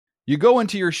You go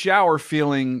into your shower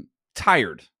feeling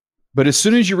tired, but as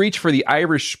soon as you reach for the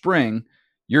Irish Spring,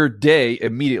 your day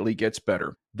immediately gets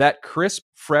better. That crisp,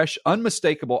 fresh,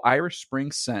 unmistakable Irish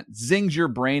Spring scent zings your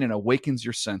brain and awakens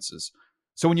your senses.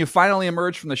 So when you finally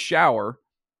emerge from the shower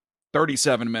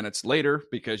 37 minutes later,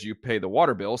 because you pay the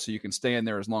water bill so you can stay in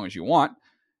there as long as you want,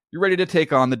 you're ready to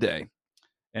take on the day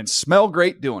and smell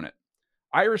great doing it.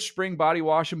 Irish Spring Body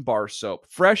Wash and Bar Soap.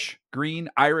 Fresh, green,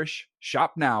 Irish.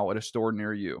 Shop now at a store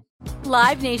near you.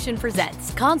 Live Nation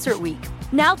presents Concert Week.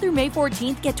 Now through May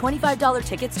 14th, get $25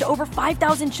 tickets to over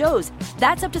 5,000 shows.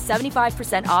 That's up to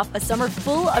 75% off a summer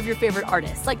full of your favorite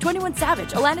artists like 21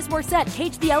 Savage, Alanis Morissette,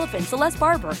 Cage the Elephant, Celeste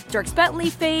Barber, Dierks Bentley,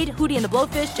 Fade, Hootie and the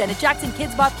Blowfish, Janet Jackson,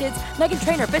 Kids Bop Kids, Meghan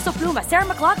Trainor, Bissell Pluma, Sarah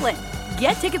McLachlan.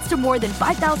 Get tickets to more than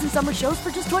 5,000 summer shows for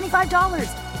just $25.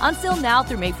 Until now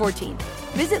through May 14th.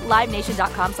 Visit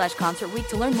LiveNation.com/Concert Week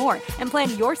to learn more and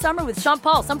plan your summer with Sean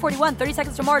Paul, Sum 41, 30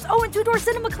 Seconds to Mars, and Two Door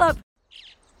Cinema Club.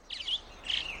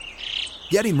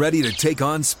 Getting ready to take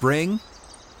on spring?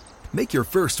 Make your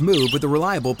first move with the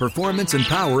reliable performance and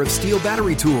power of Steel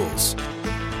battery tools.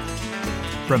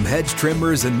 From hedge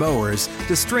trimmers and mowers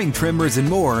to string trimmers and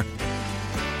more,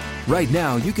 right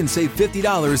now you can save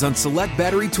 $50 on select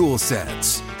battery tool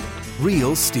sets.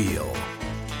 Real Steel.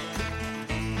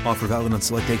 Offer valid on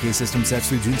select AK system sets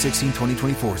through June 16,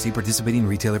 2024. See participating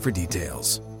retailer for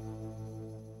details.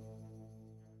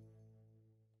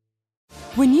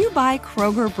 When you buy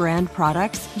Kroger brand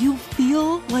products, you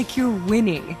feel like you're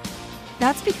winning.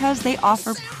 That's because they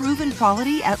offer proven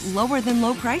quality at lower than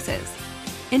low prices.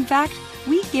 In fact,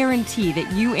 we guarantee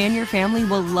that you and your family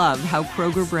will love how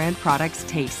Kroger brand products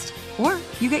taste, or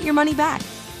you get your money back.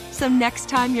 So next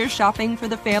time you're shopping for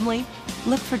the family,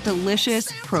 look for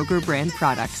delicious Kroger brand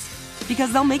products,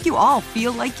 because they'll make you all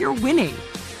feel like you're winning.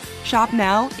 Shop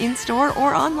now, in-store,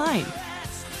 or online.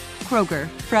 Kroger,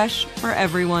 fresh for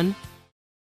everyone.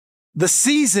 The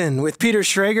Season with Peter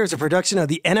Schrager is a production of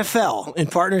the NFL in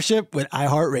partnership with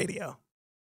iHeartRadio.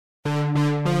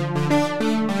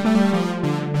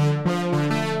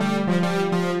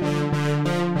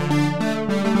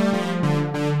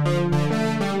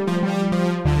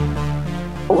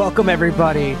 Welcome,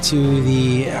 everybody, to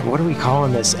the, what are we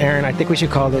calling this, Aaron? I think we should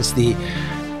call this the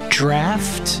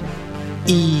Draft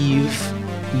Eve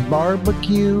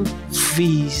Barbecue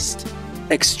Feast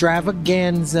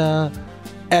Extravaganza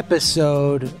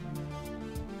episode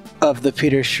of the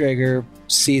Peter Schrager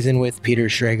Season with Peter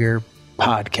Schrager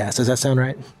podcast. Does that sound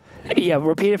right? Yeah,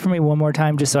 repeat it for me one more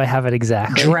time just so I have it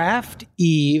exactly. Draft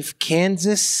Eve,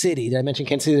 Kansas City. Did I mention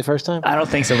Kansas City the first time? I don't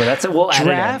think so, but that's it. We'll add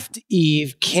Draft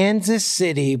Eve, Kansas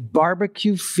City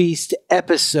Barbecue Feast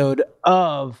episode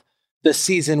of the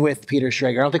Season with Peter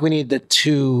Schrager. I don't think we need the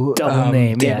two double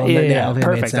name. Yeah,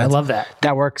 perfect. I love that.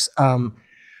 That works.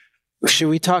 Should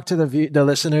we talk to the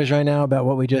listeners right now about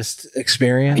what we just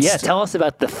experienced? Yeah, tell us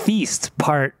about the feast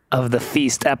part of the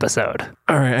feast episode.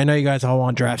 All right, I know you guys all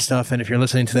want draft stuff, and if you're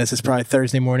listening to this, it's probably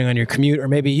Thursday morning on your commute, or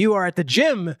maybe you are at the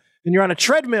gym and you're on a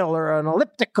treadmill or an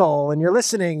elliptical and you're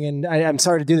listening, and I'm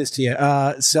sorry to do this to you.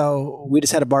 So we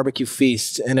just had a barbecue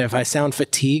feast, and if I sound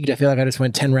fatigued, I feel like I just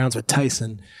went 10 rounds with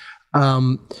Tyson.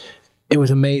 It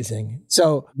was amazing.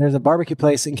 So there's a barbecue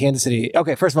place in Kansas City.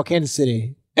 Okay, first of all, Kansas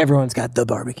City, everyone's got the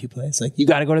barbecue place. Like, you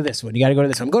got to go to this one. You got to go to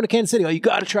this one. I'm going to Kansas City. Oh, you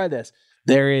got to try this.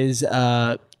 There is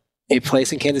a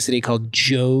place in Kansas City called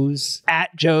Joe's,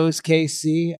 at Joe's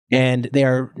KC, and they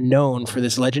are known for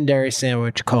this legendary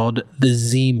sandwich called the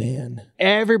Z-Man.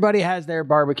 Everybody has their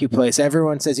barbecue place.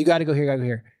 Everyone says, you got to go here, got to go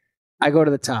here. I go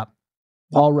to the top.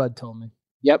 Paul Rudd told me.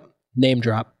 Yep, name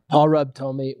drop. Paul Rudd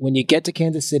told me, when you get to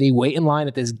Kansas City, wait in line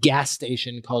at this gas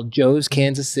station called Joe's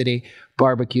Kansas City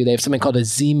Barbecue. They have something called a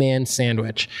Z-Man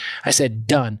sandwich. I said,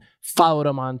 done. Followed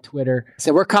him on Twitter. I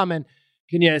said, we're coming.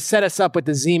 Can you set us up with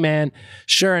the Z-Man?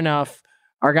 Sure enough,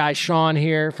 our guy Sean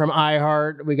here from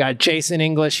iHeart. We got Jason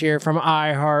English here from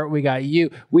iHeart. We got you.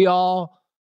 We all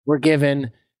were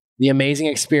given the amazing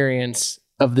experience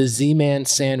of the Z-Man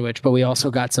sandwich, but we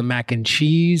also got some mac and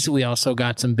cheese. We also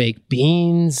got some baked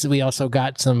beans. We also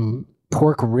got some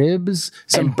pork ribs,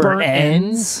 some burnt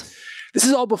ends. This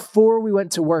is all before we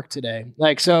went to work today.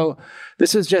 So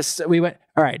this is just, we went,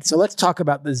 all right, so let's talk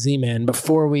about the Z-Man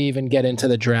before we even get into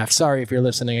the draft. Sorry if you're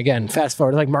listening. Again, fast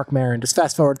forward, like Mark Maron, just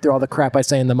fast forward through all the crap I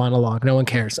say in the monologue. No one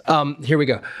cares. Here we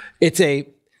go. It's the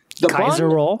Kaiser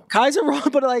roll. Kaiser roll,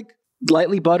 but like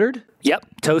lightly buttered. Yep,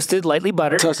 toasted, lightly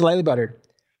buttered.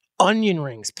 Onion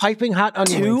rings, piping hot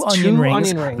onion rings. Two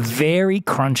onion rings. Very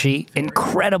crunchy,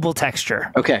 incredible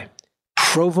texture. Okay.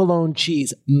 Provolone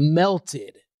cheese,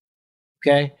 melted.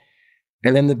 Okay.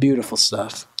 And then the beautiful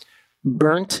stuff.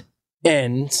 Burnt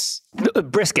ends.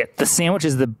 Brisket. The sandwich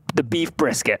is the beef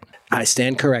brisket. I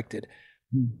stand corrected.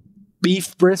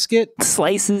 Beef brisket.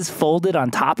 Slices folded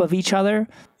on top of each other.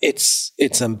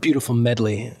 It's a beautiful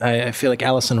medley. I feel like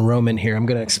Alison Roman here. I'm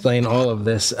going to explain all of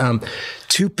this.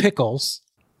 2 pickles.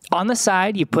 On the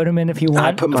side, you put them in if you want.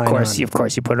 I put mine of course, on. Of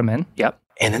course, you put them in. Yep.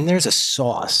 And then there's a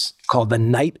sauce called the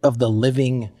Night of the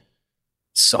Living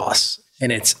sauce.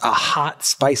 And it's a hot,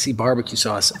 spicy barbecue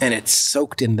sauce. And it's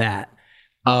soaked in that.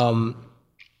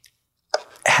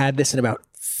 Had this in about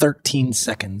 13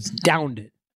 seconds. Downed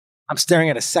it. I'm staring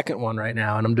at a second one right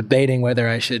now, and I'm debating whether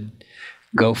I should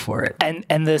go for it.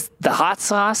 And the hot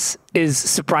sauce is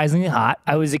surprisingly hot.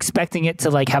 I was expecting it to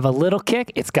like have a little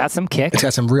kick. It's got some kick. It's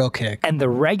got some real kick. And the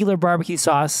regular barbecue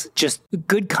sauce, just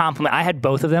good compliment. I had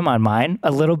both of them on mine.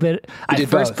 A little bit. I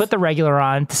first put the regular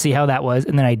on to see how that was,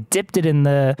 and then I dipped it in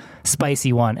the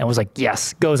spicy one and was like,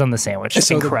 yes, goes on the sandwich.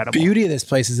 It's incredible. The beauty of this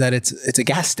place is that it's a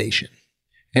gas station.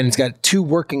 And it's got 2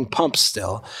 working pumps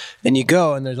still. And you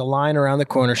go, and there's a line around the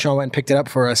corner. Sean went and picked it up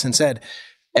for us and said,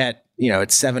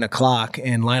 it's 7:00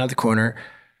 and line out the corner.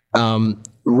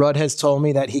 Rudd has told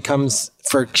me that he comes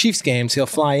for Chiefs games. He'll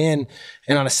fly in,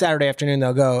 and on a Saturday afternoon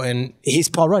they'll go. And he's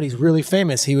Paul Rudd. He's really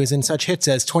famous. He was in such hits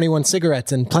as 21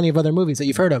 Cigarettes and plenty of other movies that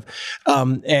you've heard of.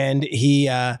 And he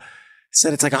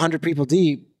said it's like 100 people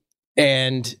deep,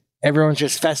 and everyone's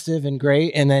just festive and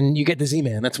great. And then you get the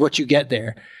Z-Man. That's what you get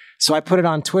there. So I put it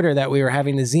on Twitter that we were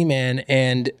having the Z-Man,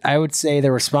 and I would say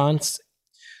the response,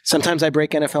 sometimes I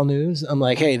break NFL news. I'm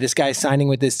like, hey, this guy's signing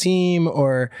with this team,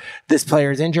 or this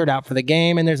player's injured out for the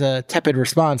game, and there's a tepid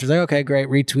response. It's like, okay, great,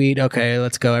 retweet, okay,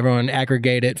 let's go. Everyone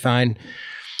aggregate it, fine.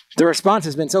 The response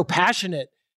has been so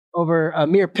passionate over a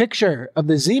mere picture of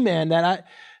the Z-Man that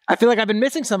I feel like I've been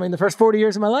missing something the first 40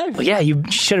 years of my life. Well, yeah, you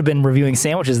should have been reviewing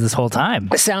sandwiches this whole time.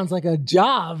 It sounds like a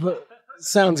job.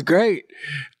 Sounds great.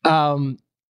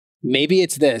 Maybe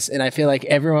it's this, and I feel like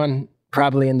everyone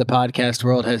probably in the podcast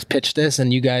world has pitched this,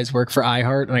 and you guys work for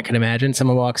iHeart, and I can imagine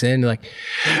someone walks in and like,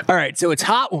 all right, so it's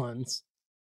hot ones,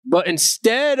 but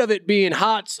instead of it being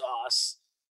hot sauce,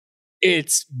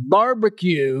 it's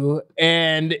barbecue,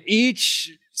 and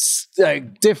each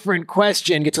different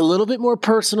question gets a little bit more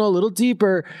personal, a little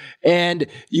deeper, and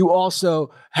you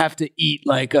also have to eat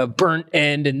like a burnt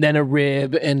end, and then a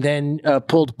rib, and then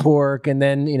pulled pork, and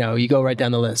then, you go right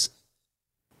down the list.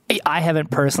 I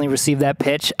haven't personally received that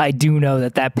pitch. I do know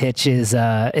that pitch is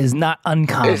not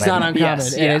uncommon. It's not uncommon.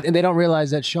 Yes, yeah. And they don't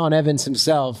realize that Sean Evans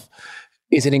himself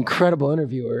is an incredible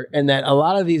interviewer, and that a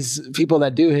lot of these people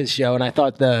that do his show, and I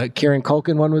thought the Kieran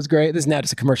Culkin one was great. This is now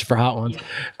just a commercial for Hot Ones.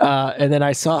 And then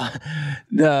I saw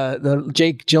the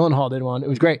Jake Gyllenhaal did one. It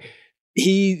was great.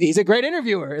 He's a great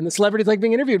interviewer, and the celebrities like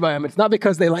being interviewed by him. It's not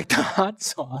because they like the hot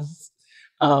sauce.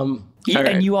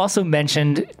 And you also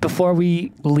mentioned, before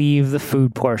we leave the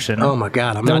food portion, oh my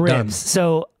God, I'm the not ribs. done.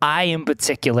 So I, in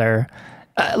particular,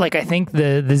 I think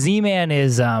the Z-Man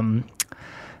is,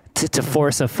 to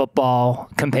force a football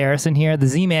comparison here, the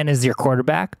Z-Man is your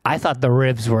quarterback. I thought the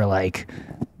ribs were Bijan.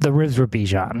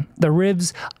 The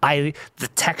ribs, the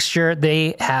texture,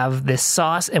 they have this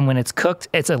sauce, and when it's cooked,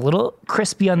 it's a little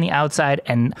crispy on the outside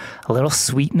and a little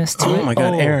sweetness to it. Oh my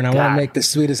God, Aaron, I want to make the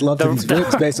sweetest love to these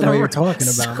ribs based on what you're talking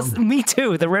about. Me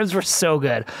too. The ribs were so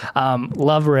good.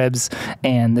 Love ribs,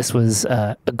 and this was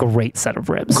a great set of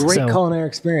ribs. Great culinary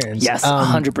experience. Yes,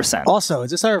 100%. Also,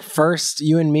 is this our first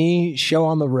you and me show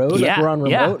on the road? Yeah, like we're on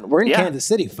remote? yeah, We're in yeah. Kansas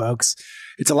City, folks.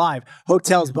 It's alive.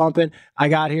 Hotel's bumping. I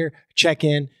got here, check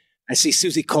in. I see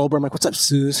Susie Colbert. I'm like, what's up,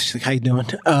 Suze? She's like, how you doing?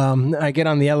 I get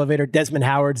on the elevator. Desmond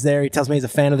Howard's there. He tells me he's a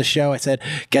fan of the show. I said,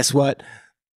 guess what?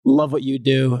 Love what you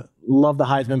do. Love the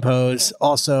Heisman pose.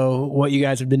 Also, what you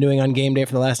guys have been doing on game day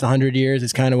for the last 100 years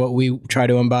is kind of what we try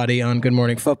to embody on Good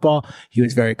Morning Football. He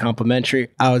was very complimentary.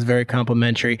 I was very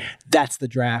complimentary. That's the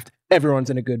draft. Everyone's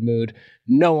in a good mood.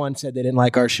 No one said they didn't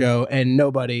like our show, and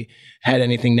nobody had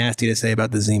anything nasty to say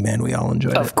about the Z-Man. We all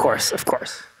enjoyed it. Of course.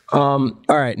 All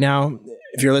right. Now,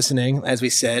 if you're listening, as we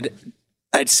said,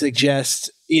 I'd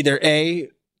suggest either A,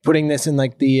 putting this in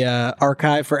like the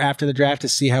archive for after the draft to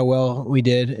see how well we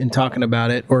did in talking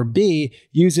about it, or B,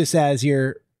 use this as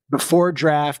your before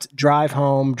draft, drive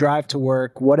home, drive to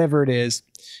work, whatever it is,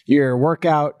 your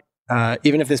workout.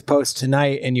 Even if this posts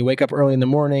tonight and you wake up early in the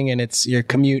morning and it's your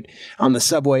commute on the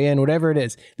subway in, whatever it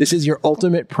is, this is your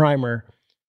ultimate primer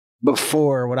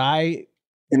before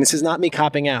and this is not me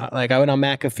copping out. Like I went on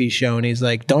McAfee's show and he's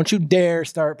like, don't you dare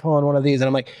start pulling one of these. And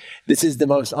I'm like, this is the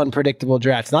most unpredictable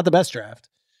draft. It's not the best draft.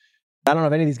 I don't know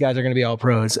if any of these guys are going to be all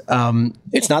pros.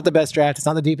 It's not the best draft. It's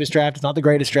not the deepest draft. It's not the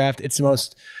greatest draft. It's the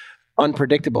most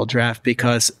unpredictable draft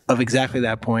because of exactly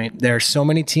that point. There are so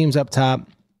many teams up top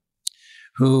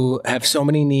who have so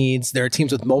many needs. There are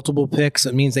teams with multiple picks.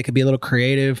 It means they could be a little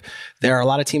creative. There are a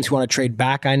lot of teams who want to trade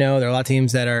back. I know there are a lot of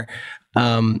teams that are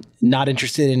not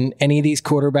interested in any of these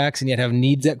quarterbacks and yet have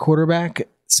needs at quarterback.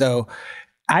 So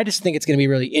I just think it's going to be a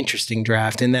really interesting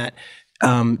draft in that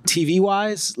TV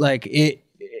wise, like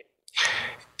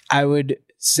I would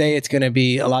say it's going to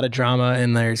be a lot of drama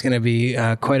and there's going to be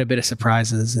quite a bit of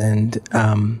surprises. And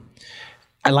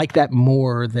I like that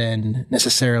more than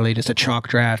necessarily just a chalk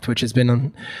draft, which has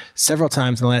been several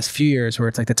times in the last few years where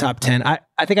it's like the top 10.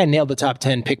 I think I nailed the top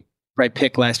 10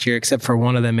 pick last year, except for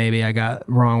one of them maybe I got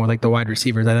wrong with like the wide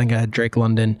receivers. I think I had Drake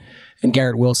London and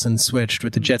Garrett Wilson switched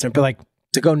with the Jets. But like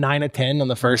to go 9 of 10 on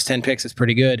the first 10 picks is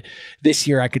pretty good. This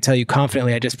year I could tell you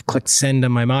confidently I just clicked send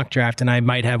on my mock draft and I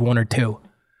might have 1 or 2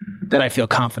 that I feel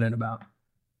confident about.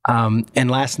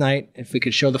 And last night, if we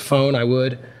could show the phone, I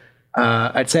would.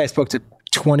 I'd say I spoke to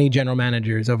 20 general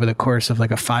managers over the course of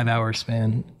like a 5-hour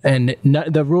span. And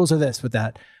the rules are this with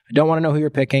that. I don't want to know who you're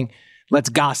picking. Let's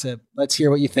gossip. Let's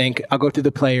hear what you think. I'll go through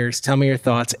the players. Tell me your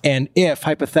thoughts. And if,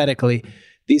 hypothetically,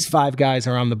 these 5 guys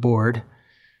are on the board,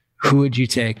 who would you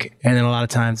take? And then a lot of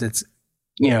times it's,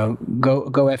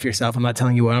 go F yourself. I'm not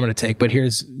telling you what I'm going to take, but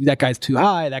here's, that guy's too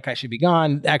high. That guy should be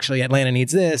gone. Actually, Atlanta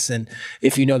needs this. And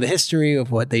if you know the history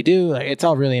of what they do, it's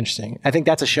all really interesting. I think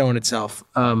that's a show in itself.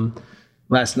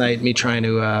 Last night, me trying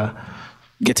to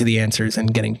get to the answers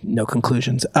and getting no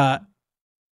conclusions.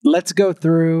 Let's go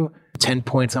through 10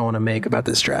 points I want to make about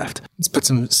this draft. Let's put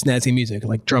some snazzy music,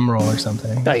 like drum roll or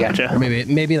something. I gotcha. Or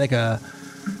maybe like a,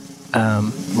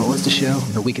 what was the show?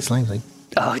 The Weakest Link? Like,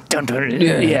 oh, don't.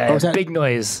 Yeah, was that? Big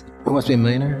Noise. Who Wants to Be a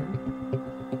Millionaire?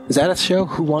 Is that a show?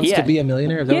 Who Wants to Be a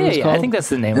Millionaire? Is that what it's called? I think that's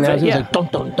the name and of it. Was like, dun,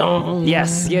 dun, dun.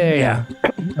 Yes, yeah.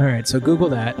 All right, so Google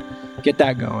that. Get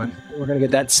that going. We're going to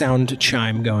get that sound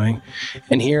chime going.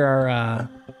 And here are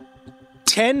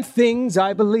 10 things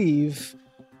I believe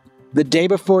the day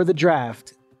before the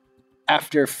draft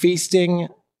after feasting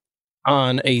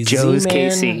on a Joe's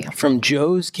Z-Man KC. from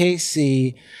Joe's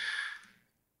KC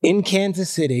in Kansas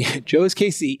City. Joe's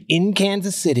KC in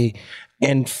Kansas City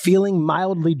and feeling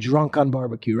mildly drunk on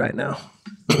barbecue right now.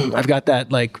 I've got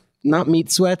that, like, not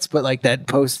meat sweats, but like that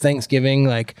post-Thanksgiving,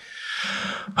 like,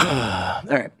 all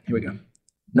right, here we go.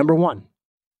 Number 1,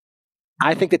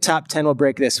 I think the top 10 will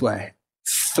break this way.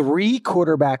 3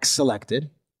 quarterbacks selected.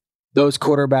 Those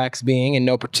quarterbacks being, in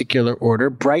no particular order,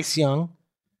 Bryce Young,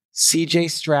 C.J.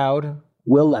 Stroud,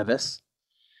 Will Levis.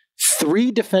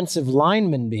 3 defensive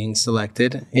linemen being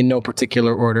selected, in no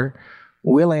particular order,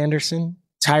 Will Anderson,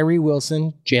 Tyree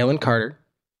Wilson, Jalen Carter.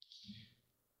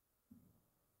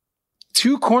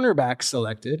 2 cornerbacks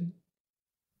selected,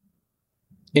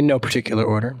 in no particular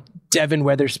order, Devin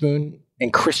Weatherspoon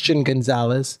and Christian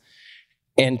Gonzalez.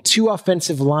 And 2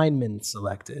 offensive linemen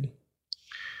selected,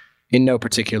 in no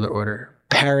particular order,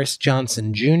 Paris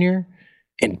Johnson Jr.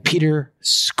 and Peter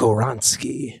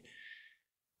Skoronski.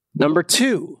 Number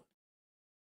 2,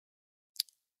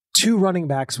 2 running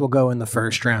backs will go in the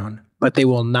first round, but they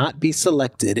will not be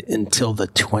selected until the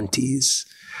 20s,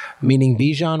 meaning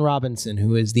Bijan Robinson,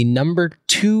 who is the number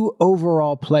 2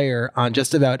 overall player on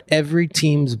just about every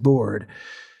team's board,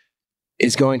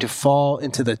 is going to fall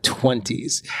into the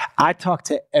 20s. I talked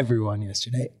to everyone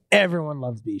yesterday. Everyone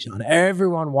loves Bijan.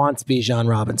 Everyone wants Bijan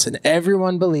Robinson.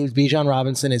 Everyone believes Bijan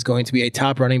Robinson is going to be a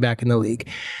top running back in the league.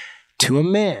 To a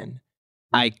man,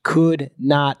 I could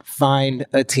not find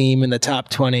a team in the top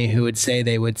 20 who would say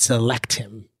they would select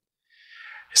him.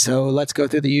 So let's go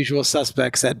through the usual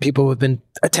suspects that people have been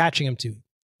attaching him to.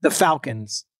 The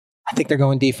Falcons. I think they're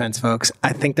going defense, folks.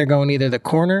 I think they're going either the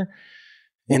corner,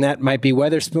 and that might be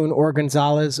Weatherspoon or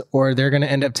Gonzalez, or they're going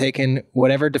to end up taking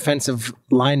whatever defensive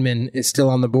lineman is still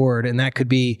on the board. And that could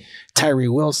be Tyree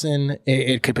Wilson.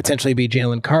 It could potentially be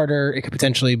Jalen Carter. It could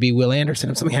potentially be Will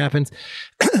Anderson if something happens.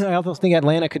 I also think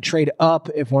Atlanta could trade up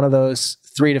if one of those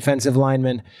 3 defensive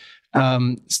linemen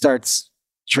starts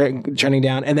trending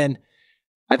down. And then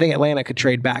I think Atlanta could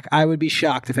trade back. I would be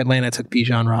shocked if Atlanta took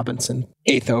Bijan Robinson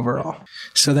 8th overall.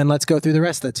 So then let's go through the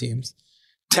rest of the teams.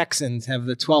 Texans have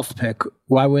the 12th pick.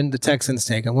 Why wouldn't the Texans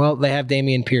take him? Well, they have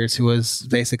Dameon Pierce, who was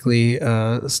basically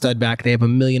a stud back. They have a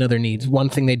million other needs. One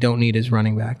thing they don't need is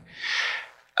running back.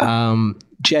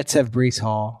 Jets have Breece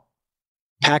Hall.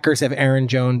 Packers have Aaron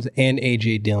Jones and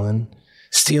A.J. Dillon.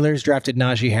 Steelers drafted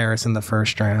Najee Harris in the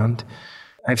first round.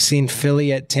 I've seen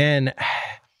Philly at 10.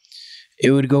 It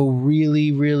would go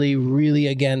really, really, really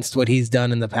against what he's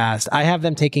done in the past. I have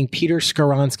them taking Peter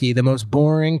Skoronski, the most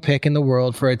boring pick in the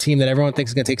world for a team that everyone thinks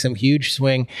is going to take some huge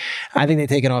swing. I think they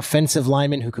take an offensive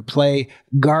lineman who could play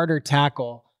guard or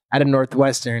tackle out of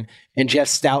Northwestern, and Jeff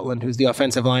Stoutland, who's the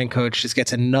offensive line coach, just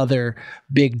gets another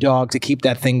big dog to keep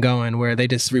that thing going where they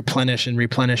just replenish and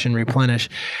replenish and replenish.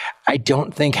 I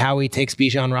don't think Howie takes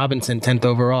Bijan Robinson 10th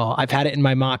overall. I've had it in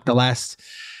my mock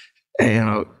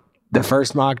the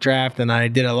first mock draft, and I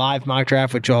did a live mock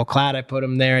draft with Joel Klatt. I put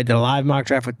him there. I did a live mock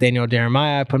draft with Daniel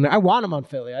Jeremiah. I put him there. I want him on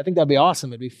Philly. I think that'd be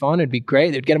awesome. It'd be fun. It'd be great.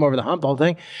 It'd get him over the hump, the whole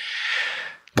thing.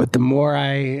 But the more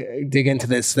I dig into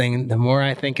this thing, the more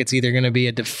I think it's either going to be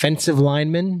a defensive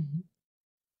lineman.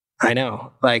 I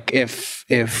know. Like if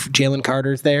Jalen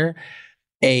Carter's there,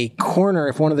 a corner,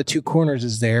 if one of the two corners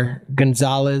is there,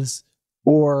 Gonzalez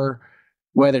or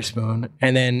Weatherspoon.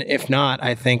 And then if not,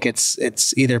 I think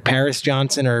it's either Paris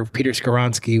Johnson or Peter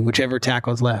Skoronski, whichever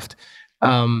tackle's left.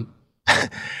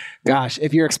 Gosh,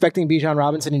 if you're expecting Bijan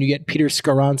Robinson and you get Peter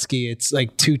Skoronski, it's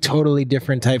like two totally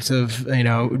different types of,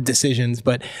 decisions,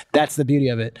 but that's the beauty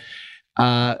of it.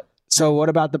 So what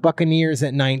about the Buccaneers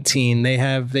at 19?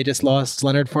 They just lost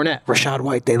Leonard Fournette, Rashad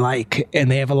White they like, and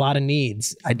they have a lot of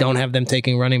needs. I don't have them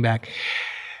taking running back.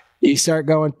 You start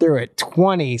going through it.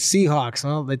 20, Seahawks.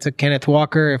 Well, they took Kenneth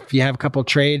Walker. If you have a couple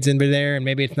trades in there and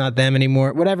maybe it's not them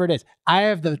anymore, whatever it is. I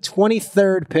have the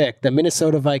 23rd pick, the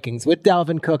Minnesota Vikings, with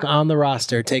Dalvin Cook on the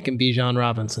roster, taking Bijan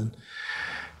Robinson.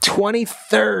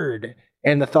 23rd.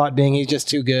 And the thought being he's just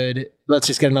too good. Let's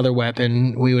just get another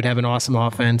weapon. We would have an awesome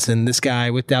offense. And this guy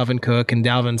with Dalvin Cook and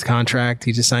Dalvin's contract,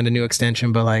 he just signed a new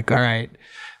extension, but all right,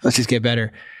 let's just get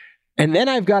better. And then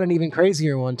I've got an even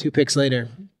crazier one 2 picks later.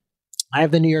 I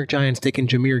have the New York Giants taking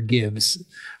Jahmyr Gibbs,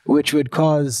 which would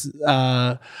cause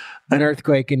an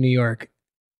earthquake in New York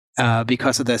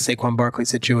because of the Saquon Barkley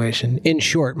situation. In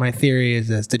short, my theory is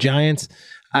this. The Giants,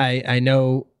 I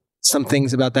know some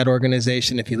things about that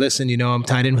organization. If you listen, I'm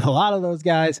tied in with a lot of those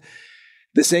guys.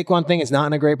 The Saquon thing is not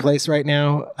in a great place right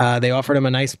now. They offered him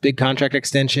a nice big contract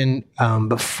extension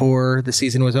before the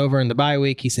season was over in the bye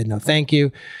week. He said, no, thank you.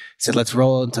 He said, let's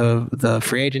roll into the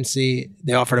free agency.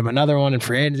 They offered him another one in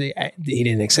free agency. He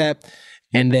didn't accept.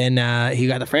 And then he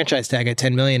got the franchise tag at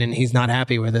 $10 million, and he's not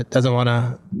happy with it. Doesn't want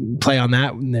to play on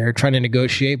that. They're trying to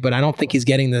negotiate, but I don't think he's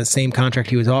getting the same contract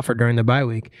he was offered during the bye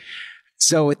week.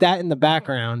 So with that in the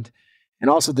background, and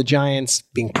also the Giants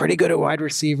being pretty good at wide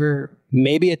receiver,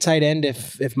 maybe a tight end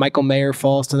if Michael Mayer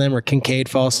falls to them or Kincaid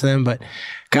falls to them. But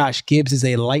gosh, Gibbs is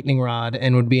a lightning rod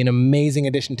and would be an amazing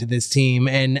addition to this team.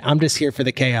 And I'm just here for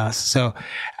the chaos. So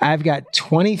I've got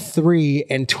 23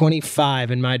 and 25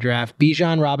 in my draft.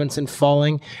 Bijan Robinson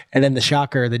falling, and then the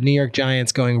shocker, the New York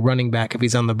Giants going running back if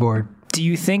he's on the board. Do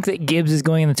you think that Gibbs is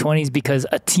going in the 20s because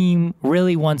a team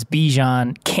really wants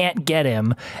Bijan, can't get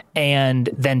him, and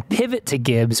then pivot to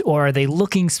Gibbs? Or are they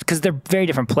looking, because they're very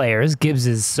different players. Gibbs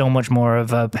is so much more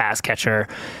of a pass catcher.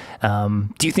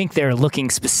 Do you think they're looking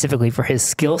specifically for his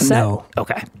skill set? No.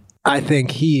 Okay. I think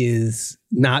he is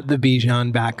not the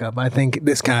Bijan backup. I think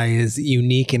this guy is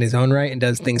unique in his own right and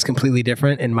does things completely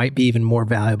different and might be even more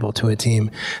valuable to a team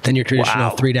than your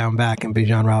traditional 3-down back in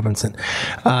Bijan Robinson.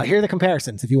 Here are the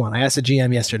comparisons if you want. I asked the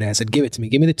GM yesterday. I said, give it to me.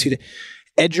 Give me the two.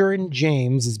 Edgerrin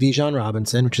James is Bijan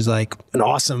Robinson, which is like an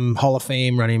awesome Hall of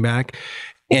Fame running back.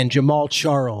 And Jamal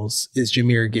Charles is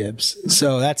Jahmyr Gibbs.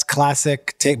 So that's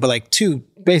classic take, but like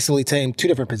basically taking two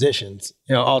different positions,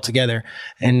 all together.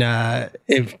 And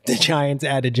if the Giants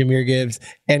added Jahmyr Gibbs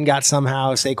and got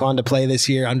somehow Saquon to play this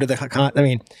year under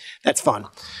that's fun.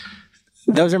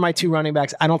 Those are my two running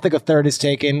backs. I don't think a third is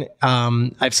taken.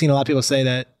 I've seen a lot of people say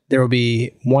that there will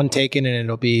be one taken and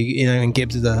it'll be, and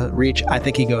Gibbs is the reach. I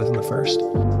think he goes in the first.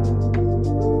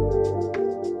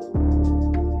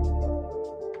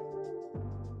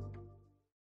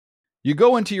 You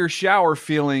go into your shower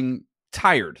feeling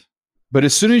tired, but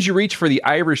as soon as you reach for the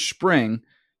Irish Spring,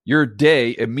 your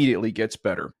day immediately gets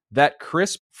better. That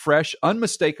crisp, fresh,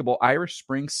 unmistakable Irish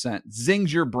Spring scent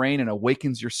zings your brain and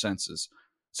awakens your senses.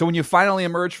 So when you finally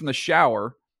emerge from the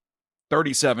shower,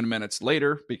 37 minutes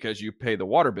later, because you pay the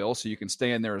water bill so you can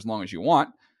stay in there as long as you want,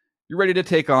 you're ready to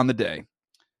take on the day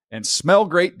and smell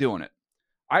great doing it.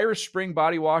 Irish Spring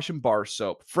Body Wash and Bar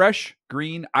Soap. Fresh,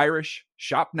 green, Irish.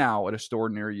 Shop now at a store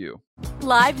near you.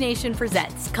 Live Nation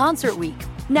presents Concert Week.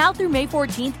 Now through May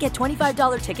 14th, get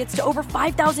 $25 tickets to over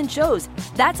 5,000 shows.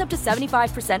 That's up to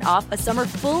 75% off a summer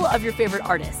full of your favorite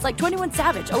artists like 21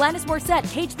 Savage, Alanis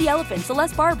Morissette, Cage the Elephant,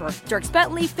 Celeste Barber, Dierks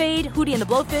Bentley, Fade, Hootie and the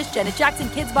Blowfish, Janet Jackson,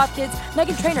 Kids Bop Kids,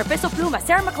 Meghan Trainor, Peso Pluma,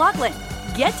 Sarah McLachlan.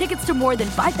 Get tickets to more than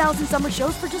 5,000 summer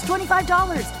shows for just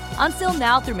 $25. Until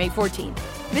now through May 14th.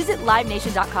 Visit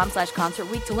LiveNation.com/Concert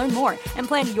Week to learn more and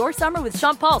plan your summer with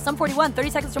Sean Paul, Sum 41, 30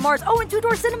 Seconds to Mars, and Two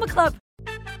Door Cinema Club.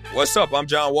 What's up? I'm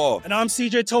John Wall. And I'm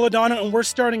CJ Toledano, and we're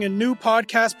starting a new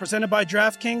podcast presented by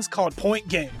DraftKings called Point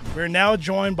Game. We're now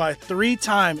joined by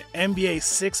 3-time NBA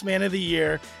Sixth Man of the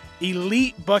Year,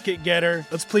 elite bucket getter.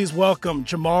 Let's please welcome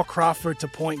Jamal Crawford to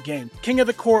Point Game. King of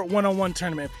the Court one-on-one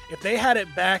tournament. If they had it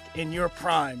back in your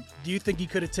prime, do you think you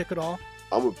could have took it all?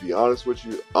 I'm going to be honest with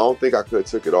you. I don't think I could have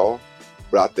took it all,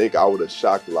 but I think I would have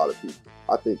shocked a lot of people.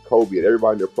 I think Kobe and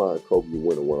everybody in their prime, Kobe would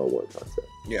win a one-on-one contest.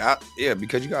 Yeah,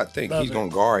 because you got to think. He's going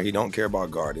to guard. He don't care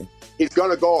about guarding. He's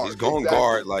going to guard. He's going to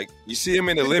guard. Like, you see him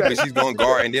in the Olympics, he's going to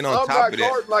guard. And then on top of that. I'm not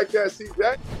guarding like that,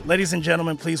 CJ. Ladies and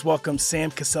gentlemen, please welcome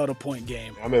Sam Cassell to Point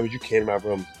Game. I remember you came out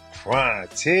from prime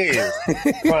 10.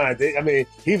 I mean,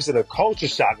 he was in a culture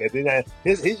shock. And then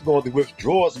he's going through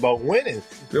withdrawals about winning.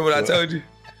 Remember what I told you?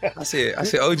 I said,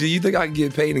 OG, you think I can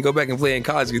get paid and go back and play in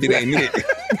college because it ain't it?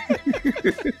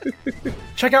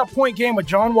 Check out Point Game with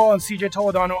John Wall and CJ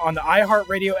Toledano on the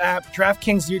iHeartRadio app,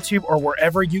 DraftKings YouTube, or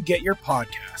wherever you get your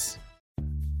podcasts.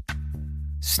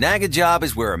 Snag a Job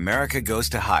is where America goes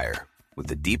to hire, with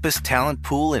the deepest talent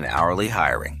pool in hourly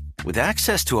hiring. With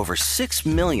access to over 6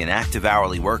 million active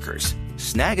hourly workers,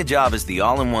 Snag a Job is the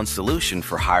all-in-one solution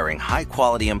for hiring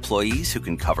high-quality employees who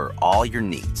can cover all your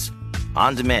needs.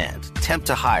 On demand, temp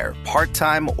to hire,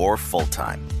 part-time or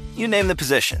full-time. You name the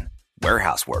position.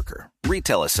 Warehouse worker,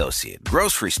 retail associate,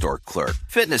 grocery store clerk,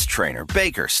 fitness trainer,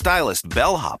 baker, stylist,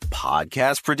 bellhop,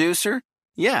 podcast producer.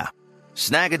 Yeah,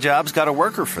 Snag a Job's got a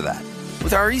worker for that.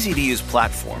 With our easy-to-use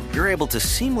platform, you're able to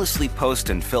seamlessly post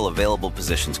and fill available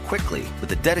positions quickly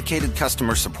with a dedicated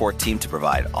customer support team to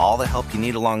provide all the help you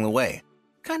need along the way.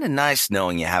 Kind of nice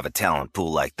knowing you have a talent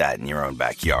pool like that in your own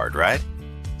backyard, right?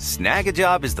 Snag a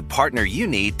Job is the partner you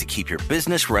need to keep your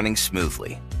business running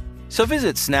smoothly. So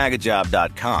visit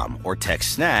snagajob.com or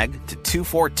text snag to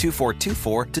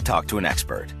 242424 to talk to an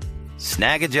expert.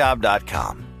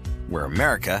 Snagajob.com, where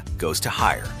America goes to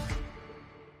hire.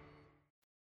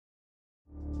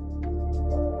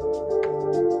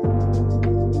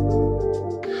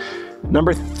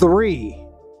 Number 3,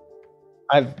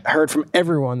 I've heard from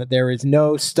everyone that there is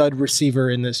no stud receiver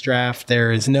in this draft.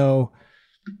 There is no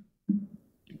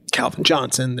Calvin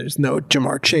Johnson. There's no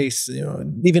Jamar Chase.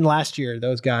 Even last year,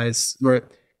 those guys were,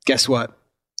 guess what?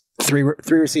 Three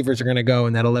receivers are going to go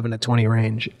in that 11 to 20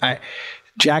 range.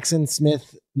 Jackson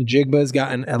Smith Njigba's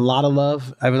gotten a lot of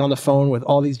love. I was on the phone with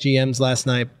all these GMs last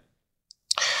night,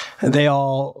 and they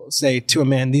all say to a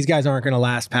man, these guys aren't going to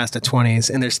last past the 20s,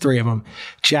 and there's 3 of them.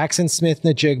 Jackson Smith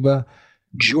Njigba,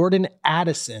 Jordan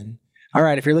Addison. All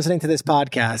right, if you're listening to this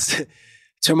podcast,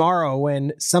 tomorrow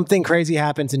when something crazy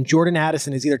happens and Jordan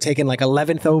Addison is either taken like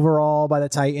 11th overall by the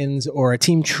Titans or a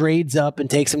team trades up and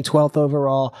takes him 12th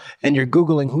overall, and you're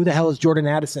Googling, who the hell is Jordan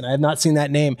Addison? I have not seen that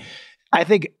name. I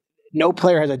think no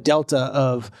player has a delta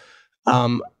of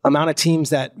amount of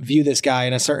teams that view this guy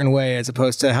in a certain way as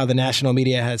opposed to how the national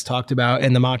media has talked about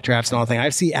in the mock drafts and all that thing. I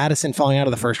see Addison falling out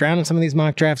of the first round in some of these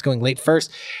mock drafts, going late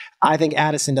first. I think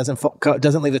Addison doesn't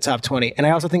leave the top 20. And I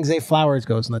also think Zay Flowers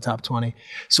goes in the top 20.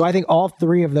 So I think all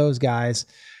 3 of those guys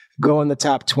go in the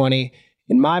top 20.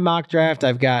 In my mock draft,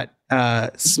 I've got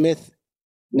Smith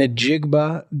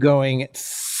Njigba going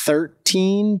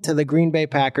 13 to the Green Bay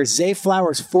Packers. Zay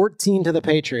Flowers, 14 to the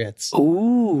Patriots.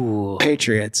 Ooh.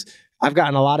 Patriots. I've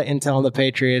gotten a lot of intel on the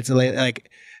Patriots. Like,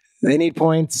 they need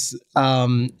points.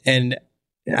 And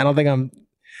I don't think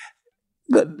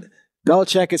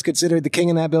Belichick is considered the king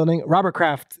in that building. Robert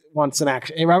Kraft wants some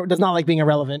action. Robert does not like being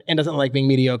irrelevant and doesn't like being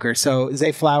mediocre. So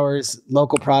Zay Flowers,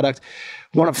 local product,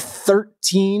 one of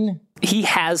 13. He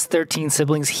has 13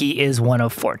 siblings. He is one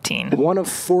of 14. One of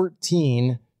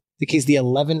 14. I think he's the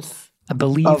 11th, I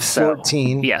believe, of so.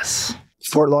 14. Yes.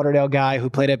 Fort Lauderdale guy who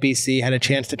played at BC, had a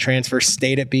chance to transfer,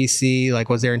 stayed at BC, like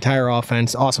was their entire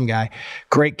offense. Awesome guy.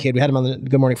 Great kid. We had him on the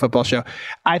Good Morning Football show.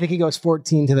 I think he goes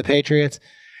 14 to the Patriots.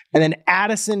 And then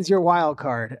Addison's your wild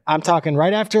card. I'm talking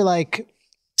right after like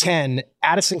 10.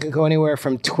 Addison could go anywhere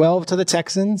from 12 to the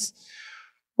Texans,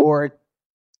 or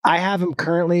I have him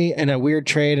currently in a weird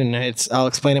trade, and I'll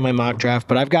explain in my mock draft,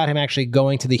 but I've got him actually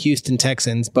going to the Houston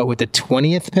Texans, but with the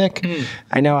 20th pick.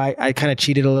 I know I kind of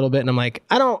cheated a little bit, and I'm like,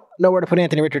 I don't know where to put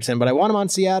Anthony Richardson, but I want him on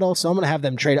Seattle, so I'm going to have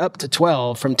them trade up to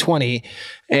 12 from 20,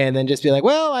 and then just be like,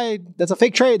 well, that's a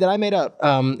fake trade that I made up.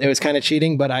 It was kind of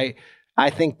cheating, but I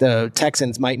think the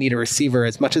Texans might need a receiver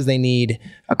as much as they need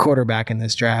a quarterback in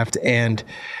this draft. And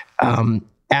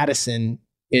Addison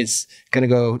is going to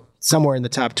go somewhere in the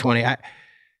top 20.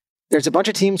 There's a bunch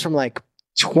of teams from like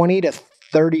 20 to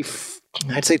 30,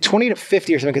 I'd say 20 to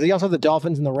 50 or something, because you also have the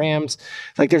Dolphins and the Rams.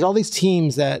 Like, there's all these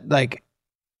teams that, like,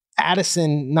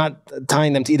 Addison, not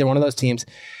tying them to either one of those teams,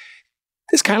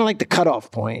 is kind of like the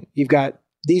cutoff point. You've got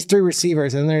these three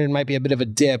receivers, and there might be a bit of a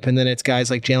dip, and then it's guys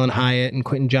like Jalen Hyatt and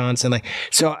Quentin Johnson.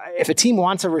 So if a team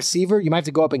wants a receiver, you might have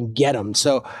to go up and get them.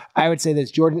 So I would say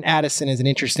that Jordan Addison is an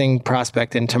interesting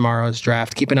prospect in tomorrow's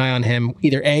draft. Keep an eye on him,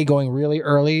 either A, going really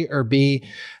early, or B,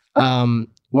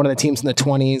 one of the teams in the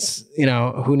 20s,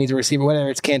 who needs a receiver, whether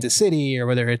it's Kansas City or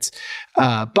whether it's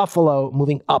Buffalo,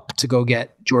 moving up to go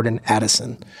get Jordan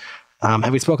Addison.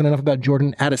 Have we spoken enough about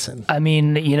Jordan Addison? I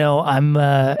mean, I'm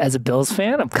as a Bills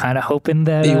fan, I'm kind of hoping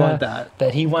that you want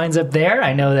that he winds up there.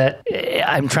 I know that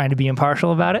I'm trying to be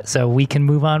impartial about it, so we can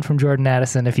move on from Jordan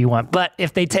Addison if you want. But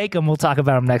if they take him, we'll talk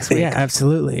about him next week. Yeah,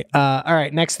 absolutely. All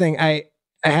right, next thing I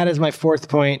had as my fourth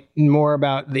point, more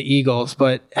about the Eagles,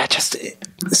 but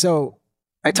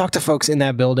I talked to folks in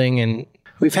that building, and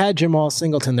we've had Jamal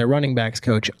Singleton, their running backs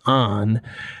coach, on.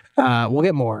 We'll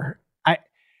get more.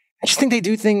 I just think they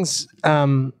do things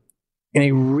in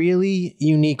a really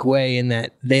unique way, in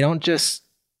that they don't just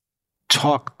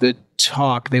talk the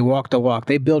talk, they walk the walk.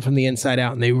 They build from the inside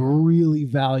out, and they really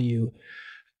value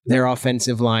their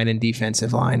offensive line and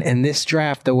defensive line. And this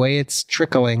draft, the way it's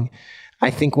trickling, I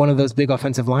think one of those big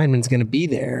offensive linemen is going to be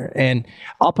there. And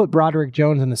I'll put Broderick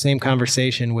Jones in the same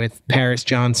conversation with Paris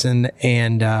Johnson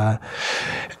and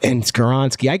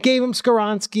Skoronski. I gave him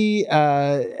Skoronski.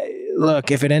 Look,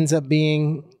 if it ends up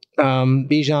being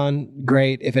Bijan,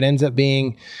 great. If it ends up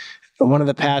being one of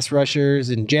the pass rushers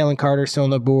and Jalen Carter still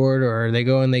on the board, or they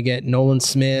go and they get Nolan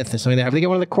Smith or something like that, if they get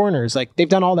one of the corners, they've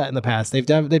done all that in the past. They've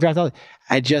drafted all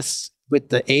that. With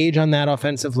the age on that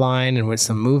offensive line and with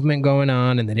some movement going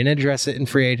on, and they didn't address it in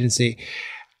free agency,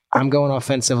 I'm going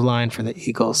offensive line for the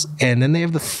Eagles. And then they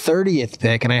have the 30th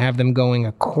pick, and I have them going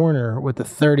a corner with the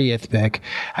 30th pick.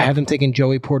 I have them taking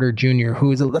Joey Porter Jr.,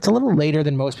 that's a little later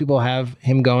than most people have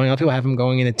him going. A lot of people have him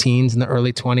going in the teens, in the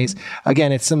early 20s.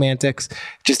 Again, it's semantics.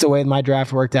 Just the way my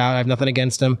draft worked out. I have nothing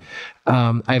against him.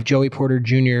 I have Joey Porter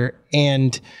Jr.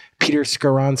 and Peter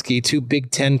Skoronski, two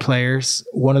Big Ten players.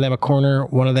 One of them a corner,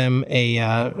 one of them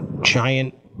a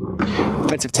giant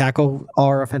offensive tackle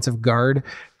or offensive guard,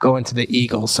 going to the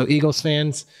Eagles. So Eagles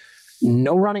fans,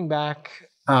 no running back,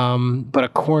 but a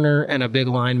corner and a big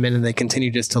lineman, and they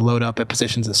continue just to load up at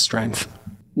positions of strength.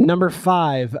 Number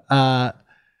 5, I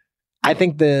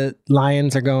think the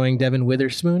Lions are going Devin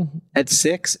Witherspoon at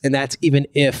 6, and that's even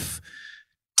if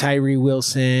Tyree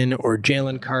Wilson or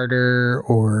Jalen Carter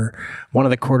or one of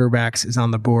the quarterbacks is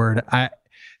on the board.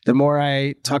 The more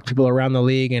I talk to people around the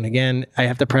league, and again, I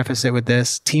have to preface it with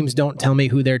this, teams don't tell me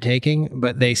who they're taking,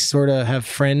 but they sort of have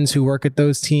friends who work at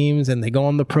those teams, and they go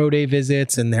on the pro day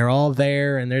visits, and they're all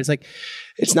there, and there's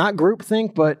it's not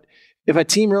groupthink, but if a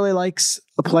team really likes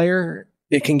a player,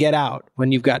 it can get out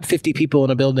when you've got 50 people in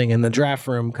a building and the draft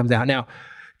room comes out. Now,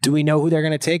 do we know who they're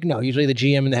going to take? No. Usually the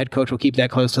GM and the head coach will keep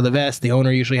that close to the vest. The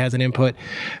owner usually has an input.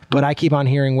 But I keep on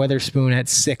hearing Witherspoon at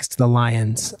 6 to the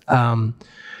Lions,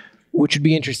 which would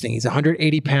be interesting. He's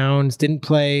 180 pounds, didn't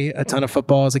play a ton of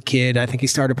football as a kid. I think he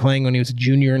started playing when he was a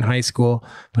junior in high school.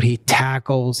 But he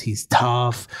tackles, he's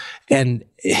tough. And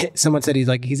someone said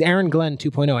he's Aaron Glenn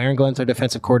 2.0. Aaron Glenn's our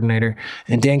defensive coordinator.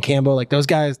 And Dan Campbell, those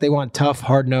guys, they want tough,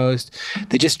 hard-nosed.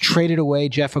 They just traded away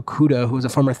Jeff Okudah, who was a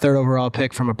former 3rd overall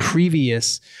pick from a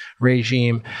previous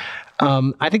regime.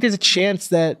 I think there's a chance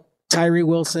that Tyree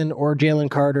Wilson or Jalen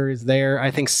Carter is there.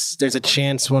 I think there's a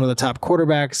chance one of the top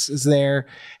quarterbacks is there.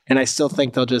 And I still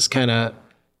think they'll just kind of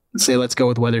say, let's go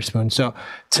with Witherspoon. So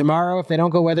tomorrow, if they don't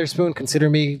go Witherspoon, consider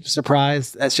me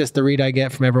surprised. That's just the read I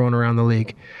get from everyone around the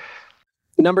league.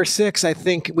 Number 6, I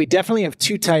think we definitely have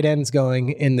 2 tight ends going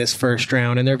in this first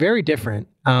round, and they're very different.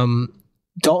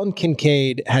 Dalton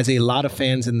Kincaid has a lot of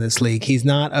fans in this league. He's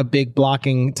not a big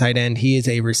blocking tight end. He is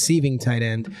a receiving tight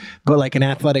end, but an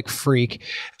athletic freak.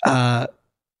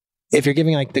 If you're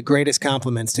giving the greatest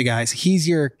compliments to guys, he's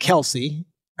your Kelsey,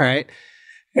 all right?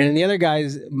 And then the other guy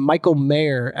is Michael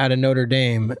Mayer out of Notre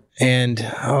Dame. And,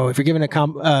 if you're giving a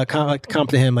comp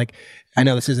to him, I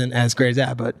know this isn't as great as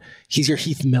that, but he's your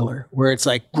Heath Miller, where it's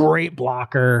great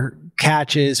blocker,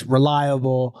 catches,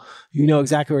 reliable. You know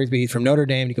exactly where he's been. He's from Notre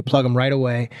Dame. You could plug him right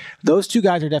away. Those 2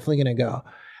 guys are definitely going to go.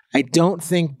 I don't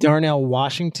think Darnell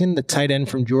Washington, the tight end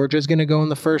from Georgia, is going to go in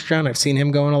the first round. I've seen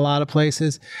him go in a lot of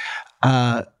places.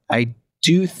 I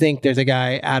do think there's a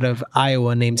guy out of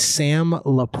Iowa named Sam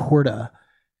Laporta,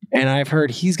 and I've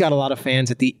heard he's got a lot of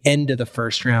fans at the end of the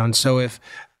first round. So if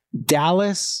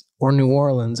Dallas or New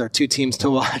Orleans are two teams to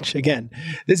watch. Again,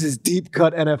 this is deep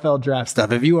cut NFL draft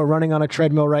stuff. If you are running on a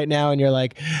treadmill right now and you're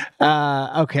like,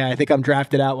 okay, I think I'm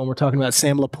drafted out when we're talking about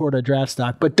Sam Laporta draft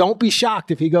stock, but don't be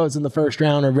shocked if he goes in the first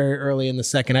round or very early in the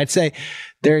second. I'd say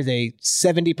there's a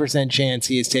 70% chance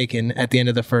he is taken at the end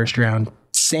of the first round.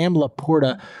 Sam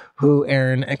Laporta, who,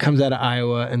 Aaron, it comes out of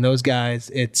Iowa, and those guys,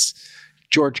 it's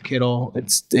George Kittle,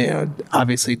 it's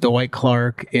obviously Dwight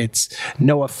Clark, it's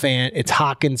Noah Fant, it's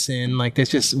Hawkinson. Like, there's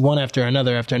just one after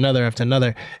another,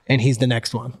 and he's the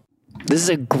next one. This is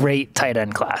a great tight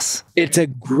end class. It's a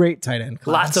great tight end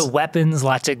class. Lots of weapons,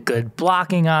 lots of good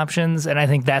blocking options, and I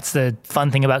think that's the fun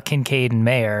thing about Kincaid and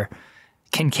Mayer.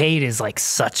 Kincaid is like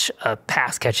such a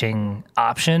pass-catching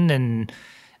option, and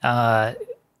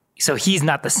so he's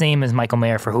not the same as Michael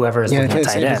Mayer for whoever is looking at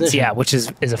tight ends. Position. Yeah, which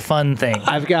is a fun thing.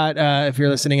 I've got, if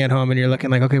you're listening at home and you're looking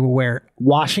like, okay, well, where?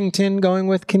 Washington going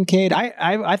with Kincaid?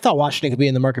 I thought Washington could be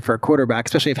in the market for a quarterback,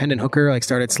 especially if Hendon Hooker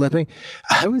started slipping.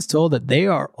 I was told that they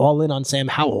are all in on Sam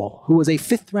Howell, who was a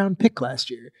 5th-round pick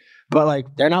last year.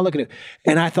 But, they're not looking at it.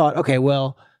 And I thought, okay,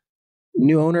 well,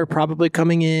 new owner probably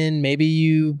coming in. Maybe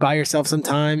you buy yourself some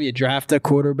time. You draft a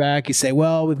quarterback. You say,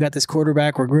 well, we've got this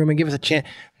quarterback. We're grooming. Give us a chance.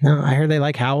 No, I heard they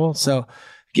like Howell. So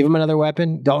give him another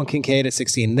weapon. Dalton Kincaid at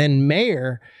 16. Then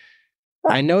Mayer.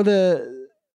 I know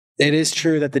it is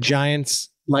true that the Giants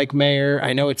like Mayer.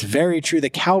 I know it's very true the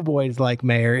Cowboys like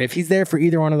Mayer. If he's there for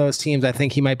either one of those teams, I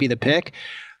think he might be the pick.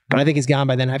 But I think he's gone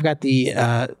by then. I've got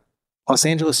the Los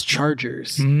Angeles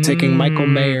Chargers taking Michael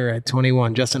Mayer at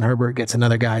 21. Justin Herbert gets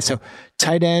another guy. So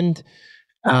tight end,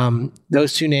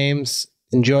 those two names,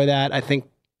 enjoy that. I think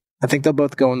they'll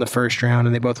both go in the first round,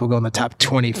 and they both will go in the top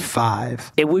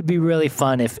 25. It would be really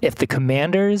fun if the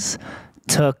Commanders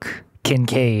took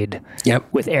Kincaid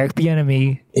with Eric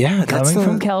Bieniemy coming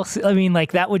from Kelsey. I mean,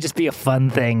 that would just be a fun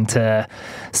thing to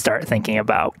start thinking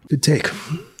about. Good take.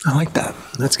 I like that.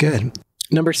 That's good.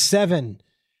 Number 7.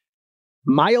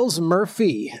 Miles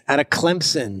Murphy out of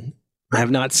Clemson. I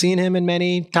have not seen him in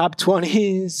many top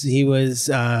 20s. He was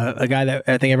a guy that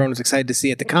I think everyone was excited to see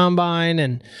at the Combine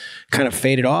and kind of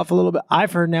faded off a little bit.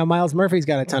 I've heard now Miles Murphy's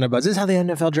got a ton of buzz. This is how the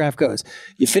NFL draft goes.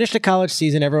 You finish the college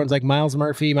season, everyone's like, Miles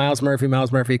Murphy,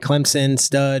 Clemson,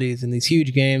 stud. He's in these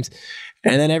huge games.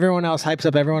 And then everyone else hypes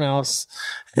up everyone else.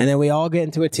 And then we all get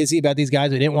into a tizzy about these guys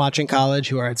we didn't watch in college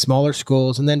who are at smaller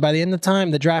schools. And then by the end of the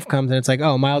time, the draft comes and it's like,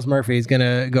 oh, Miles Murphy is going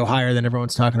to go higher than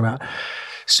everyone's talking about.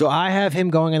 So I have him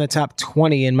going in the top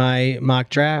 20 in my mock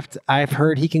draft. I've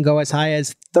heard he can go as high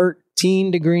as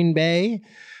 13 to Green Bay.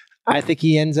 I think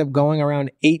he ends up going around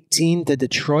 18 to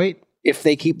Detroit. If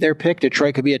they keep their pick,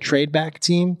 Detroit could be a trade back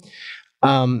team.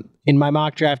 In my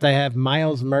mock draft, I have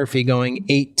Miles Murphy going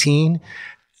 18.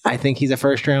 I think he's a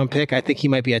first-round pick. I think he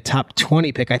might be a top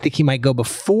 20 pick. I think he might go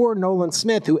before Nolan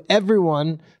Smith, who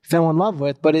everyone fell in love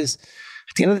with, but is,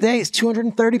 at the end of the day, is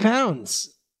 230 pounds.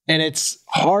 And it's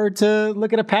hard to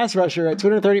look at a pass rusher at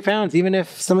 230 pounds, even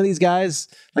if some of these guys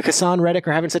like Hassan Reddick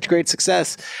are having such great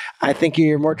success. I think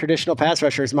your more traditional pass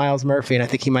rusher is Miles Murphy, and I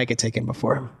think he might get taken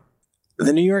before him.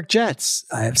 The New York Jets.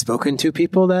 I have spoken to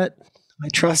people that I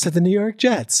trust at the New York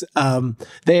Jets.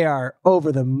 They are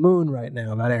over the moon right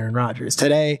now about Aaron Rodgers.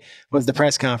 Today was the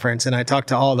press conference, and I talked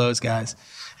to all those guys.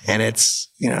 And it's,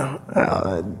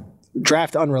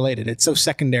 draft unrelated. It's so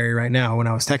secondary right now when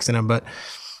I was texting them. But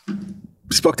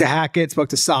spoke to Hackett, spoke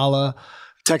to Saleh,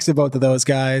 texted both of those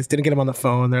guys, didn't get them on the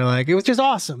phone. They're like, it was just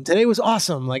awesome. Today was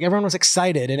awesome. Everyone was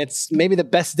excited, and it's maybe the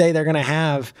best day they're going to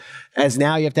have, as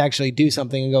now you have to actually do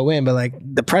something and go in. But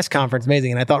the press conference,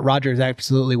 amazing. And I thought Rodgers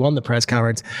absolutely won the press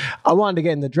conference. I wanted to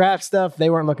get in the draft stuff. They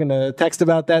weren't looking to text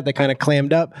about that. They kind of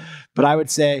clammed up. But I would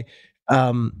say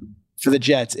for the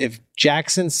Jets, if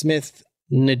Jackson Smith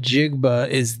Najigba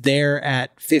is there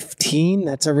at 15,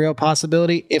 that's a real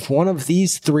possibility. If one of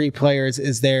these three players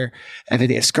is there, if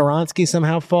Skoronski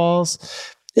somehow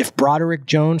falls, if Broderick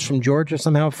Jones from Georgia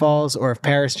somehow falls, or if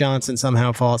Paris Johnson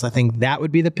somehow falls, I think that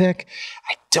would be the pick.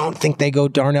 I don't think they go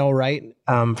Darnell Wright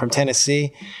from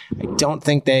Tennessee. I don't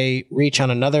think they reach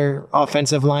on another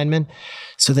offensive lineman.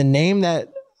 So the name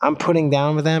that I'm putting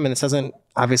down with them, and this doesn't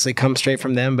obviously come straight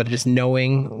from them, but just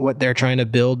knowing what they're trying to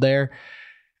build there,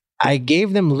 I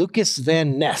gave them Lucas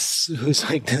Van Ness, who's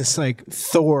this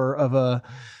Thor of a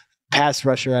pass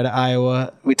rusher out of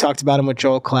Iowa. We talked about him with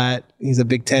Joel Klatt. He's a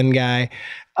Big Ten guy.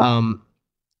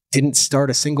 didn't start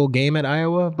a single game at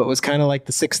Iowa, but was kind of like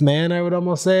the sixth man, I would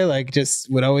almost say, like just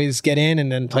would always get in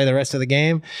and then play the rest of the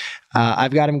game.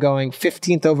 I've got him going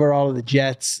 15th overall to the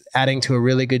Jets, adding to a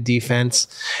really good defense.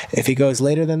 If he goes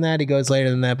later than that, he goes later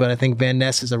than that, but I think Van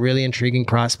Ness is a really intriguing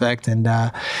prospect, and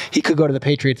he could go to the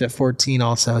Patriots at 14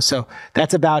 also. So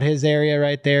that's about his area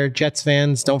right there. Jets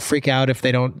fans, don't freak out if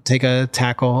they don't take a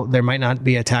tackle. There might not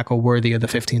be a tackle worthy of the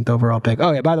 15th overall pick.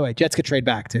 Oh yeah, by the way, Jets could trade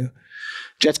back too.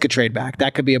 Jets could trade back.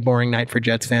 That could be a boring night for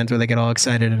Jets fans where they get all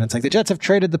excited and it's like the Jets have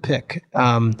traded the pick.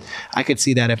 I could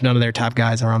see that if none of their top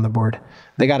guys are on the board.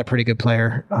 They got a pretty good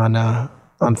player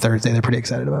on Thursday. They're pretty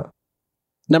excited about.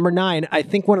 Number 9, I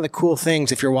think one of the cool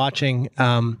things if you're watching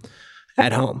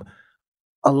at home,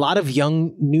 a lot of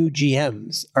young new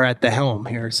GMs are at the helm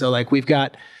here. So like we've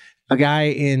got a guy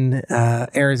in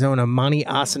Arizona, Monty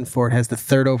Ossenfort, has the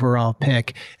 3rd overall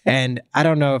pick. And I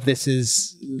don't know if this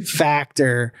is fact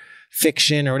or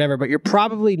fiction or whatever, but you're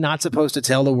probably not supposed to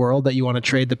tell the world that you want to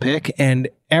trade the pick. And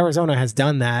Arizona has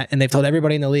done that. And they've told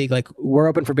everybody in the league, like, we're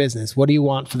open for business. What do you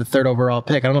want for the 3rd overall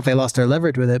pick? I don't know if they lost their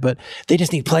leverage with it, but they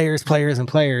just need players.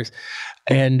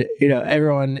 And,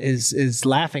 everyone is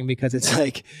laughing because it's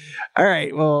like, all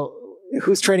right, well,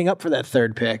 who's trading up for that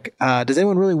 3rd pick? Does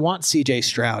anyone really want CJ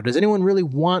Stroud? Does anyone really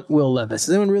want Will Levis?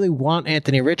 Does anyone really want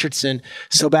Anthony Richardson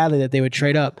so badly that they would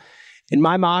trade up? In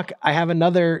my mock, I have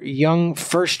another young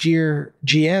first-year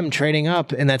GM trading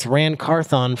up, and that's Rand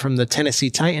Carthon from the Tennessee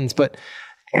Titans. But,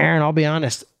 Aaron, I'll be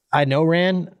honest. I know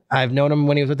Rand. I've known him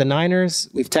when he was with the Niners.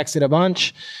 We've texted a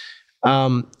bunch.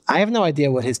 I have no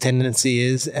idea what his tendency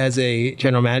is as a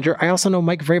general manager. I also know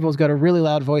Mike Vrabel's got a really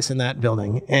loud voice in that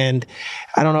building. And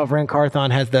I don't know if Rand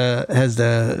Carthon has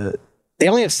the they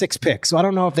only have 6 picks, so I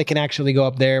don't know if they can actually go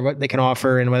up there, what they can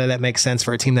offer, and whether that makes sense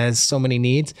for a team that has so many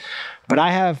needs. But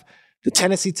I have the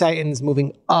Tennessee Titans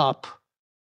moving up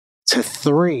to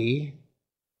 3,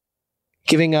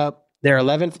 giving up their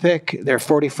 11th pick, their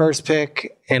 41st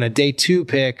pick, and a day 2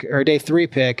 pick or a day 3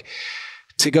 pick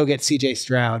to go get CJ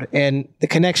Stroud. And the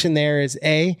connection there is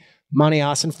Monty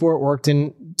Ossenfort worked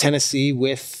in Tennessee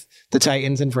with the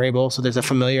Titans and Vrabel, so there's a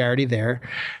familiarity there.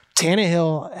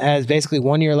 Tannehill has basically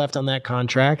 1 year left on that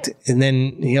contract, and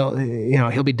then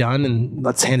he'll be done, and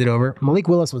let's hand it over. Malik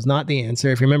Willis was not the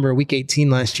answer. If you remember week 18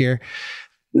 last year,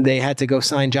 they had to go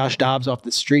sign Josh Dobbs off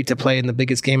the street to play in the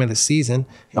biggest game of the season.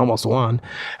 He almost won.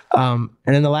 And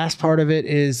then the last part of it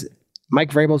is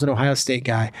Mike Vrabel's an Ohio State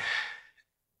guy.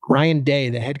 Ryan Day,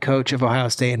 the head coach of Ohio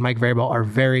State, and Mike Vrabel are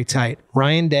very tight.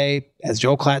 Ryan Day, as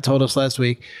Joel Klatt told us last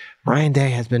week, Ryan Day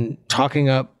has been talking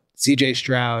up CJ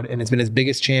Stroud and has been his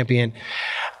biggest champion.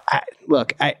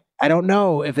 I don't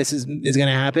know if this is going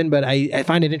to happen, but I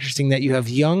find it interesting that you have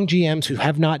young GMs who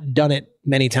have not done it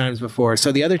many times before.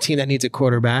 So the other team that needs a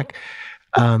quarterback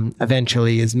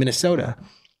eventually is Minnesota.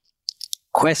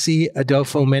 Kwesi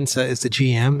Adofo-Mensah is the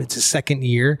GM. It's his 2nd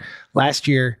year. Last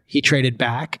year, he traded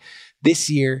back.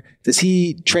 This year, does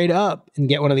he trade up and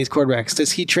get one of these quarterbacks?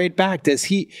 Does he trade back?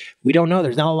 We don't know.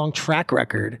 There's not a long track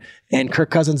record. And Kirk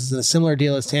Cousins is in a similar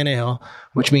deal as Tannehill,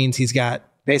 which means he's got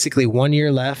basically 1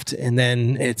 year left. And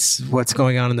then it's what's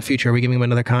going on in the future. Are we giving him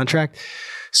another contract?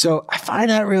 So I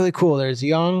find that really cool. There's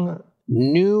young,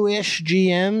 newish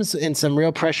GMs and some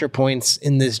real pressure points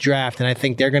in this draft. And I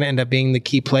think they're going to end up being the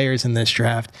key players in this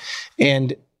draft.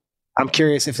 And I'm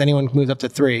curious if anyone moves up to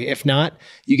 3. If not,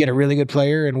 you get a really good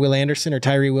player in Will Anderson or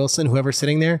Tyree Wilson, whoever's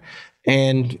sitting there.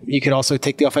 And you could also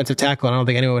take the offensive tackle. I don't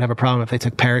think anyone would have a problem if they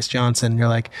took Paris Johnson. You're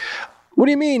like, what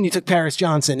do you mean you took Paris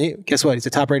Johnson? Guess what? He's a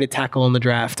top-rated tackle in the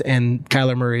draft, and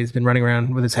Kyler Murray has been running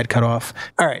around with his head cut off.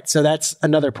 All right, so that's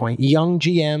another point. Young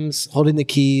GMs holding the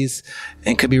keys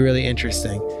and could be really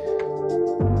interesting.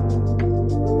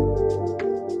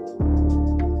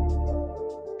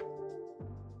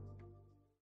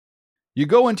 You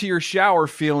go into your shower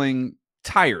feeling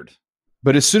tired,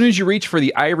 but as soon as you reach for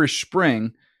the Irish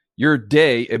Spring, your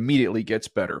day immediately gets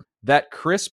better. That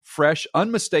crisp, fresh,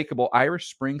 unmistakable Irish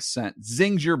Spring scent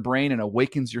zings your brain and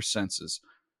awakens your senses.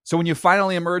 So when you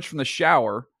finally emerge from the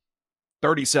shower,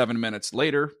 37 minutes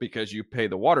later, because you pay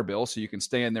the water bill so you can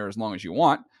stay in there as long as you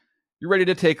want, you're ready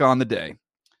to take on the day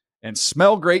and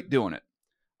smell great doing it.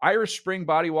 Irish Spring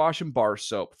Body Wash and Bar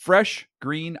Soap. Fresh,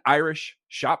 green, Irish.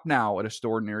 Shop now at a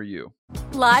store near you.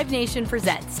 Live Nation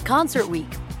presents Concert Week.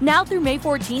 Now through May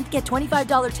 14th, get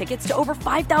 $25 tickets to over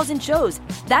 5,000 shows.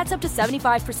 That's up to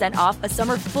 75% off a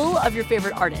summer full of your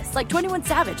favorite artists like 21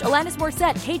 Savage, Alanis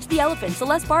Morissette, Cage the Elephant,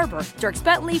 Celeste Barber, Dierks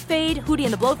Bentley, Fade, Hootie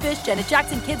and the Blowfish, Janet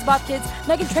Jackson, Kids Bop Kids,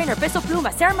 Meghan Trainor, Bissell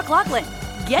Pluma, Sarah McLachlan.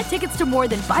 Get tickets to more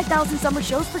than 5,000 summer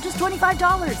shows for just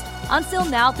 $25. On sale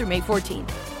now through May 14th.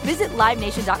 Visit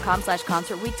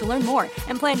LiveNation.com/Concert Week to learn more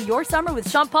and plan your summer with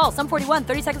Sean Paul, Sum 41,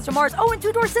 30 Seconds to Mars, and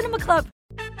Two Door Cinema Club.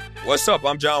 What's up?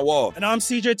 I'm John Wall. And I'm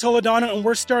CJ Toledano, and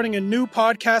we're starting a new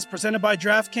podcast presented by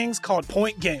DraftKings called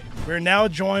Point Game. We're now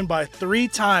joined by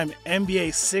three-time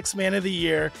NBA Sixth Man of the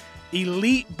Year,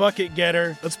 elite bucket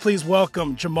getter. Let's please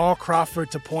welcome Jamal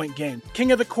Crawford to Point Game.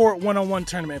 King of the Court one-on-one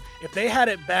tournament. If they had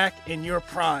it back in your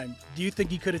prime, do you think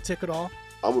he could have took it all?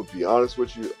 I'm going to be honest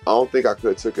with you. I don't think I could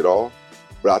have took it all,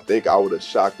 but I think I would have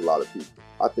shocked a lot of people.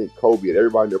 I think Kobe and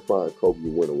everybody in their prime, Kobe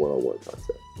would win a one-on-one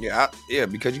contest. Yeah,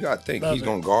 because you got to think. He's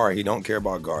going to guard. He don't care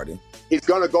about guarding. He's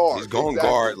going to guard. He's going to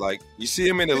guard. Like, you see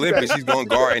him in the Olympics, he's going to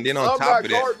guard. And then on top of that.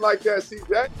 I'm not guarding like that,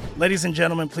 CJ. Ladies and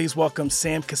gentlemen, please welcome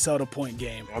Sam Cassell to Point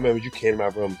Game. I remember you came to my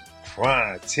room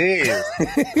crying, tears.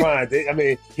 Crying. I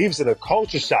mean, he was in a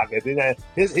culture shock. And then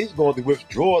he's going through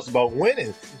withdrawals about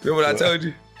winning. Remember what I told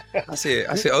you? I said,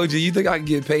 OG, you think I can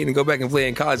get paid and go back and play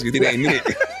in college? You think they ain't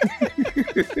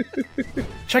it?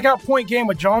 Check out Point Game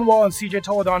with John Wall and CJ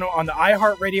Toledano on the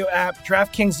iHeartRadio app,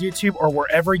 DraftKings YouTube, or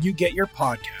wherever you get your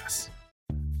podcasts.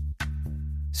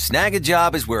 Snag a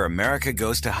Job is where America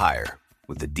goes to hire,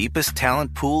 with the deepest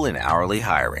talent pool in hourly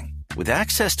hiring. With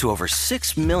access to over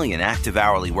 6 million active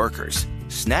hourly workers,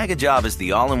 Snag a Job is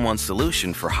the all-in-one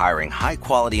solution for hiring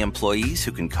high-quality employees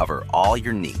who can cover all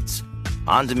your needs.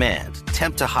 On demand,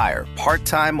 temp to hire,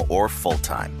 part-time or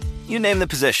full-time. You name the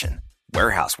position.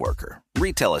 Warehouse worker,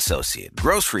 retail associate,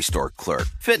 grocery store clerk,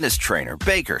 fitness trainer,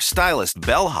 baker, stylist,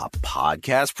 bellhop,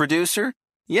 podcast producer.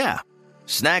 Yeah,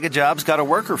 Snag a Job's got a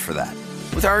worker for that.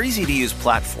 With our easy-to-use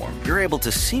platform, you're able to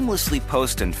seamlessly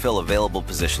post and fill available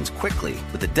positions quickly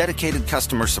with a dedicated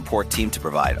customer support team to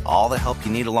provide all the help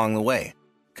you need along the way.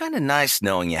 Kind of nice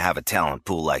knowing you have a talent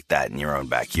pool like that in your own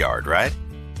backyard, right?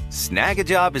 Snag a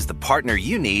Job is the partner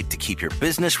you need to keep your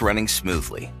business running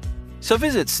smoothly. So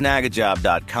visit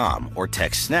snagajob.com or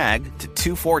text snag to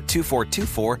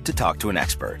 242424 to talk to an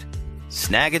expert.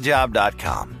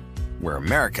 Snagajob.com, where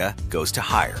America goes to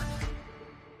hire.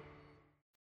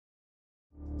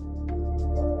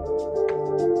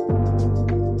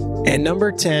 And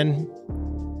number 10,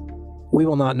 we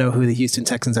will not know who the Houston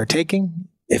Texans are taking,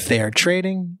 if they are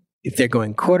trading, if they're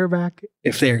going quarterback,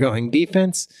 if they are going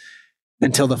defense,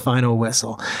 until the final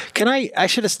whistle. I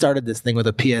should have started this thing with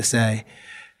a PSA.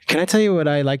 Can I tell you what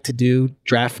I like to do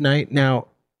draft night? Now,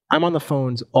 I'm on the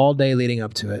phones all day leading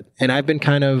up to it. And I've been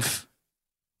kind of,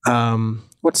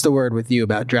 what's the word with you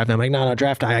about draft night? I'm like, no,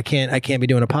 draft night. I can't be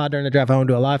doing a pod during the draft. I want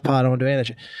to do a live pod. I want to do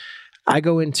anything. I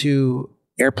go into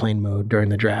airplane mode during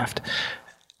the draft.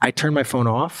 I turn my phone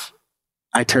off.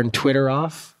 I turn Twitter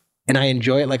off. And I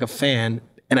enjoy it like a fan.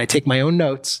 And I take my own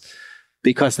notes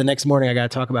because the next morning I got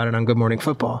to talk about it on Good Morning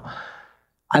Football.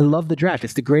 I love the draft.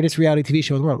 It's the greatest reality TV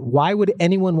show in the world. Why would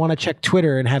anyone want to check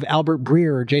Twitter and have Albert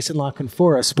Breer or Jason La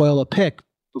Canfora spoil a pick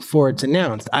before it's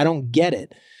announced? I don't get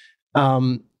it.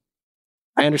 I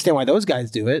understand why those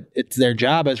guys do it. It's their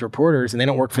job as reporters and they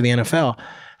don't work for the NFL.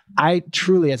 I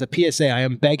truly, as a PSA, I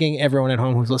am begging everyone at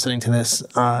home who's listening to this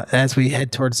as we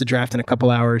head towards the draft in a couple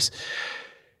hours,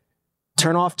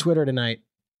 turn off Twitter tonight.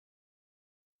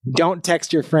 Don't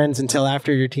text your friends until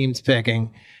after your team's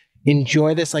picking.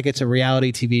 Enjoy this like it's a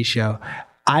reality TV show.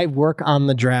 I work on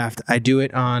the draft. I do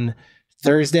it on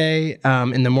Thursday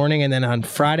in the morning, and then on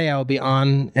Friday I'll be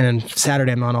on, and then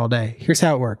Saturday I'm on all day. Here's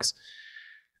how it works.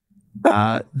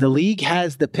 The league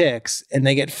has the picks, and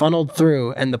they get funneled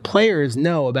through, and the players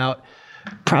know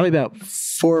probably about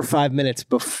 4 or 5 minutes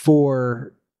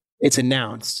before it's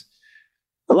announced.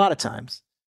 A lot of times.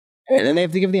 And then they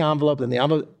have to give the envelope, and the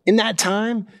envelope. In that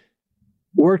time,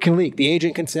 word can leak. The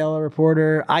agent can tell a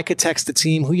reporter. I could text the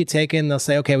team, who you taking? They'll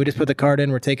say, okay, we just put the card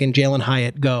in. We're taking Jalen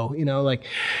Hyatt. Go.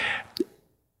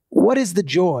 What is the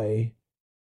joy,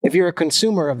 if you're a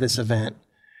consumer of this event,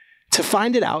 to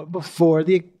find it out before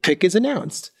the pick is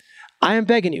announced? I am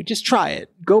begging you, just try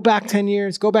it. Go back 10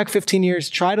 years, go back 15 years.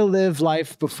 Try to live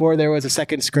life before there was a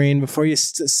second screen, before you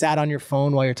sat on your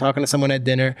phone while you're talking to someone at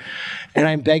dinner. And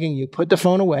I'm begging you, put the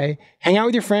phone away, hang out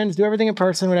with your friends, do everything in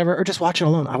person, whatever, or just watch it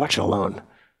alone. I watch it alone.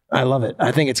 I love it.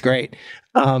 I think it's great.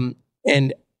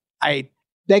 And I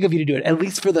beg of you to do it, at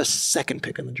least for the second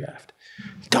pick in the draft.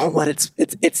 Don't let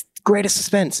it's greatest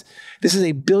suspense. This is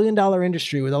a $1 billion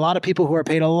industry with a lot of people who are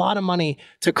paid a lot of money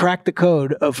to crack the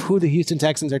code of who the Houston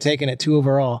Texans are taking at 2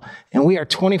 overall. And we are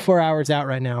 24 hours out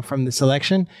right now from the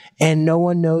selection, and no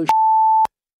one knows.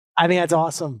 I think that's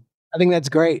awesome. I think that's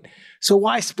great. So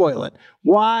why spoil it?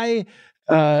 Why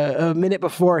a minute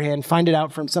beforehand find it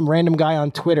out from some random guy on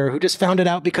Twitter who just found it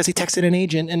out because he texted an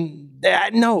agent? And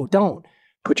no, don't.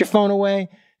 Put your phone away.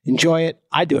 enjoy it.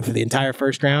 I do it for the entire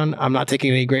first round. I'm not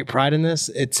taking any great pride in this.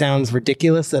 It sounds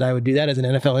ridiculous that I would do that as an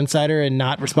NFL insider and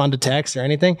not respond to texts or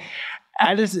anything.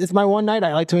 It's my one night.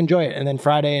 I like to enjoy it. And then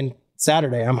Friday and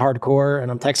Saturday, I'm hardcore and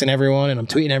I'm texting everyone and I'm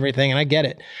tweeting everything, and I get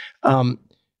it.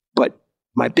 But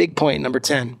my big point, number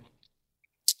 10,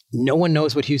 no one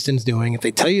knows what Houston's doing. If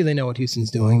they tell you they know what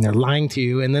Houston's doing, they're lying to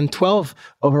you. And then 12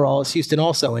 overall is Houston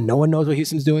also, and no one knows what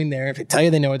Houston's doing there. If they tell you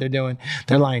they know what they're doing,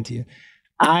 they're lying to you.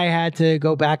 I had to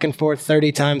go back and forth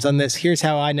 30 times on this. Here's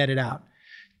how I netted out.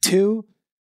 2,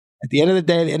 at the end of the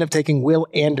day, they end up taking Will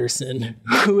Anderson,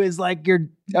 who is like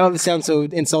this sounds so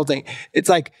insulting. It's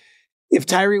like, if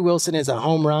Tyree Wilson is a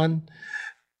home run,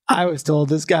 I was told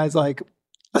this guy's like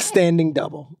a standing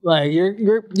double. Like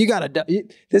you got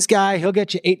this guy, he'll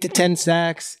get you 8 to 10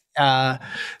 sacks.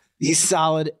 He's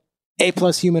solid, A+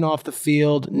 human off the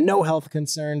field, no health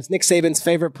concerns. Nick Saban's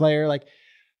favorite player. Like,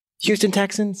 Houston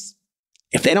Texans,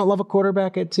 if they don't love a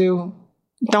quarterback at 2,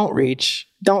 don't reach,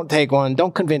 don't take one,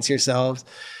 don't convince yourselves.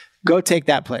 Go take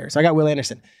that player. So I got Will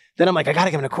Anderson. Then I'm like, I got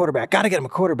to get him a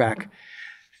quarterback.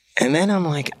 And then I'm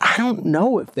like, I don't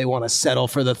know if they want to settle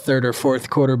for the 3rd or 4th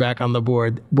quarterback on the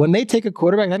board. When they take a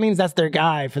quarterback, that means that's their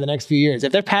guy for the next few years.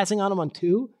 If they're passing on him on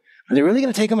 2, are they really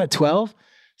going to take him at 12?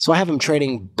 So I have him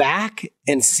trading back,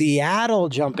 and Seattle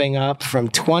jumping up from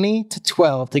 20 to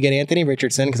 12 to get Anthony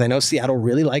Richardson, because I know Seattle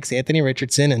really likes Anthony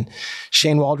Richardson, and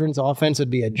Shane Waldron's offense would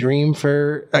be a dream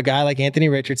for a guy like Anthony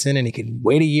Richardson, and he could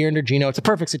wait a year under Geno. It's a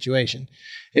perfect situation.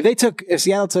 If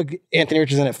Seattle took Anthony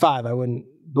Richardson at 5, I wouldn't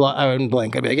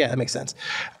blink. I'd be like, yeah, that makes sense.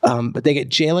 But they get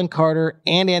Jalen Carter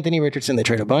and Anthony Richardson. They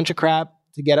trade a bunch of crap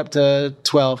to get up to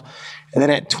 12. And then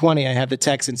at 20, I have the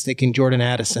Texans taking Jordan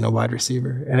Addison, a wide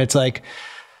receiver. And it's like,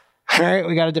 all right,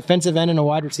 we got a defensive end and a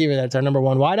wide receiver. That's our number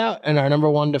 1 wideout and our number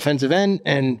 1 defensive end.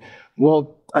 And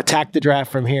we'll attack the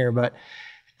draft from here. But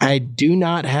I do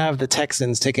not have the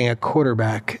Texans taking a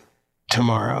quarterback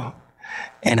tomorrow.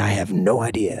 And I have no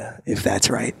idea if that's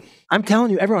right. I'm telling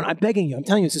you, everyone, I'm begging you. I'm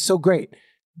telling you, this is so great.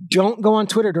 Don't go on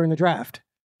Twitter during the draft.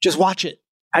 Just watch it.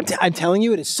 I'm telling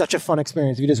you, it is such a fun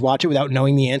experience if you just watch it without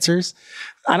knowing the answers.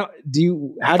 How do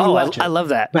you watch it? I love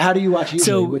that. But how do you watch it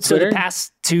usually? With Twitter? So the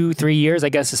past 2-3 years, I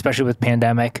guess, especially with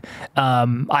pandemic,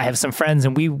 I have some friends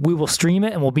and we will stream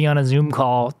it and we'll be on a Zoom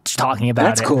call talking about it.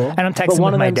 That's cool. And I'm texting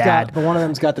with my dad. But one of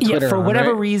them's got the Twitter. Yeah, for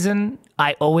whatever right? reason,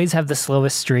 I always have the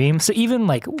slowest stream. So even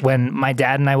like when my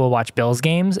dad and I will watch Bills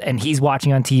games and he's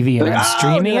watching on TV and I'm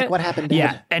streaming it. What happened, Dad?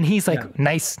 Yeah. And he's like,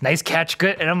 nice catch,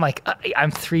 good. And I'm like,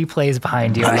 I'm 3 plays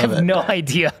behind you. I have no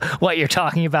idea what you're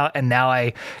talking about. And now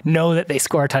I know that they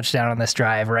score a touchdown on this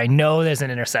drive, or I know there's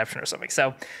an interception or something.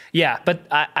 So yeah, but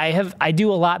I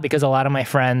do a lot because a lot of my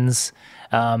friends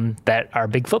that are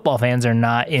big football fans are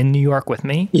not in New York with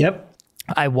me. Yep.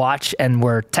 I watch and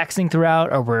we're texting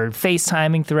throughout or we're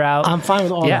FaceTiming throughout. I'm fine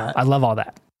with all that. Yeah, I love all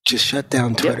that. Just shut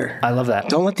down Twitter. Yep, I love that.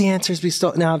 Don't let the answers be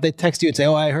stolen. Now, if they text you and say,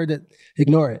 oh, I heard that,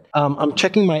 ignore it. I'm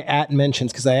checking my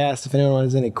 @mentions because I asked if anyone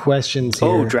has any questions here.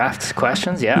 Oh, draft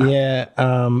questions? Yeah. Yeah.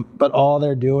 But all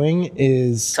they're doing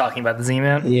is talking about the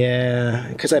Z-Man? Yeah.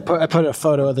 Because I put a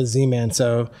photo of the Z-Man.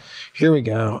 So here we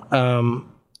go.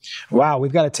 Wow.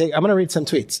 I'm going to read some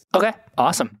tweets. Okay.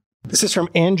 Awesome. This is from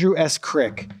Andrew S.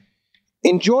 Crick.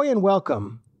 Enjoy and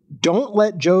welcome. Don't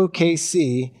let Joe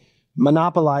KC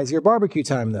monopolize your barbecue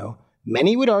time, though.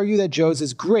 Many would argue that Joe's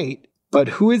is great, but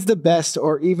who is the best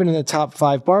or even in the top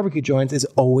 5 barbecue joints is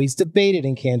always debated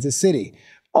in Kansas City.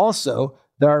 Also,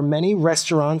 there are many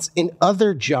restaurants in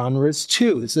other genres,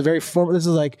 too. This is this is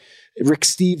like Rick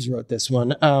Steves wrote this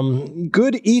one.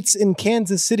 Good eats in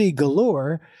Kansas City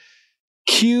galore.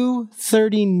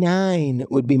 Q39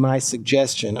 would be my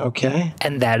suggestion, okay?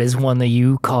 And that is one that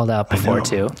you called out before,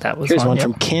 too. That was Here's one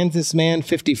from Kansas Man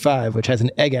 55, which has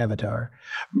an egg avatar.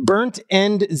 Burnt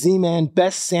End Z-Man,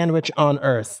 best sandwich on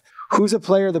earth. Who's a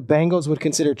player the Bengals would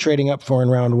consider trading up for in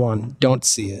round 1? Don't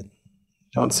see it.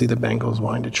 Don't see the Bengals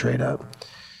wanting to trade up.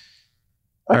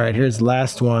 All right, here's the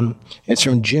last one. It's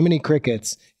from Jiminy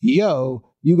Crickets.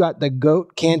 Yo, you got the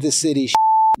GOAT Kansas City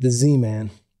the Z-Man.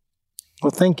 Well,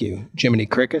 thank you, Jiminy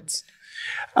Crickets.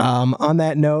 On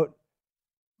that note,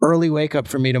 early wake up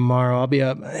for me tomorrow. I'll be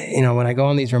up, when I go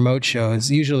on these remote shows,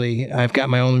 usually I've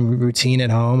got my own routine at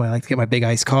home. I like to get my big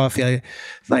iced coffee.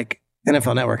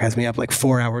 NFL Network has me up like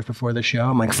 4 hours before the show.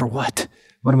 I'm like, for what?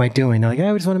 What am I doing? They're like,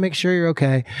 I just want to make sure you're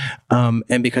okay.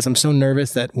 And because I'm so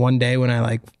nervous that one day when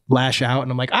I lash out and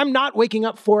I'm like, I'm not waking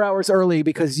up 4 hours early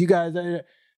because you guys,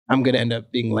 I'm going to end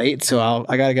up being late. So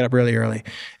I got to get up really early.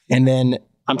 And then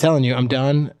I'm telling you, I'm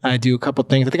done. I do a couple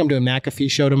things. I think I'm doing a McAfee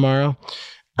show tomorrow.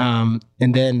 And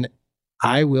then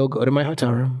I will go to my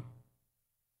hotel room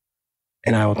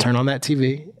and I will turn on that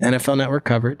TV, NFL Network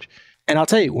coverage, And I'll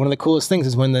tell you, one of the coolest things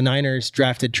is when the Niners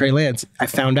drafted Trey Lance, I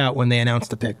found out when they announced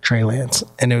the pick, Trey Lance,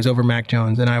 and it was over Mac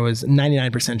Jones. And I was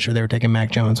 99% sure they were taking Mac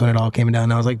Jones when it all came down.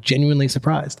 And I was like genuinely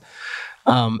surprised.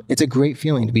 It's a great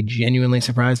feeling to be genuinely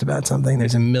surprised about something.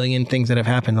 There's a million things that have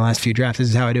happened in the last few drafts. This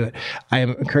is how I do it. I am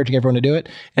encouraging everyone to do it.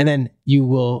 And then you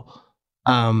will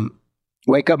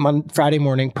wake up Friday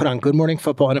morning, put on Good Morning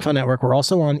Football, NFL Network. We're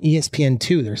also on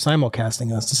ESPN2. They're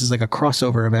simulcasting us. This is like a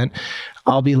crossover event.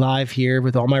 I'll be live here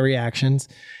with all my reactions.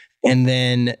 And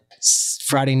then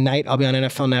Friday night, I'll be on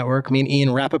NFL Network. Me and Ian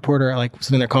Rappaport are like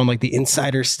something they're calling like the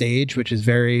Insider Stage, which is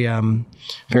very,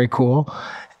 very cool.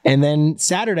 And then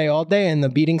Saturday all day in the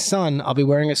beating sun, I'll be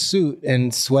wearing a suit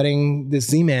and sweating this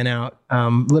Z-Man out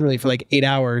literally for like 8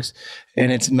 hours.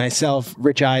 And it's myself,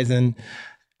 Rich Eisen,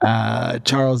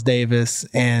 Charles Davis,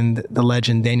 and the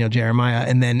legend Daniel Jeremiah.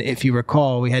 And then if you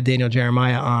recall, we had Daniel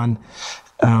Jeremiah on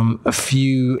a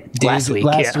few days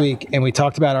last week, and we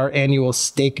talked about our annual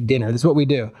steak dinner. This is what we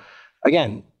do.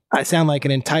 Again, I sound like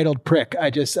an entitled prick.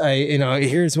 Here's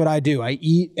what I do. I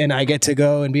eat and I get to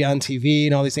go and be on TV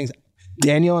and all these things.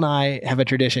 Daniel and I have a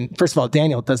tradition. First of all,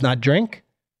 Daniel does not drink.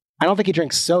 I don't think he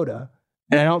drinks soda,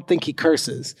 and I don't think he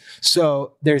curses.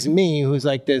 So there's me, who's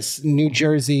like this New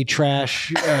Jersey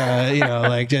trash,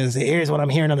 like just here's what I'm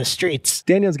hearing on the streets.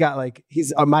 Daniel's got like,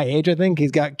 he's my age, I think.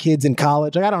 He's got kids in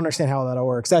college. Like, I don't understand how that all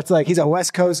works. That's like, he's a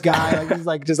West Coast guy. Like, he's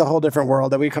like just a whole different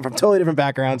world that we come from totally different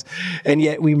backgrounds, and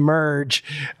yet we merge.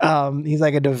 He's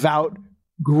like a devout,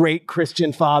 great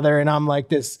Christian father, and I'm like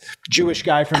this Jewish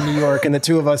guy from New York, and the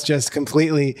two of us just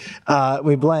completely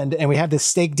we blend. And we have this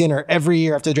steak dinner every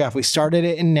year after the draft. We started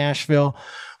it in Nashville.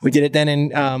 We did it then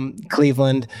in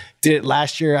Cleveland. Did it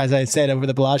last year, as I said, over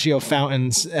the Bellagio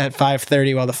fountains at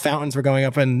 5:30 while the fountains were going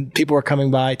up and people were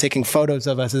coming by taking photos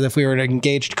of us as if we were an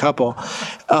engaged couple.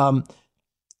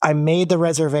 I made the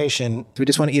reservation. We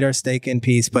just want to eat our steak in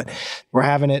peace, but we're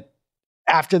having it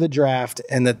after the draft,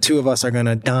 and the two of us are going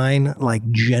to dine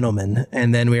like gentlemen.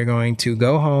 And then we are going to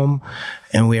go home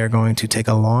and we are going to take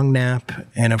a long nap.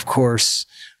 And of course,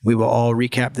 we will all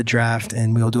recap the draft,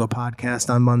 and we'll do a podcast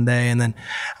on Monday. And then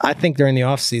I think during the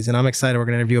off season, I'm excited. We're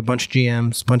going to interview a bunch of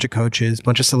GMs, a bunch of coaches, a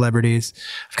bunch of celebrities.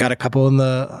 I've got a couple in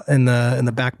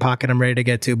the back pocket I'm ready to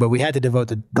get to, but we had to devote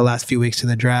the last few weeks to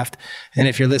the draft. And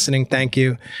if you're listening, thank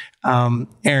you.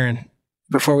 Aaron,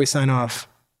 before we sign off,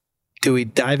 do we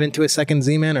dive into a second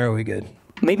Z-Man, or are we good?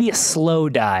 Maybe a slow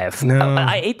dive. No.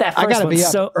 I ate that first I gotta one be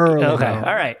up early. Okay. Though.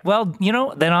 All right. Well,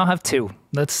 then I'll have two.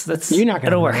 That's You're not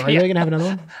gonna work. Are you really gonna have another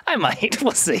one? I might.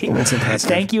 We'll see. That's impressive.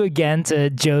 Thank you again to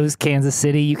Joe's Kansas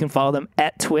City. You can follow them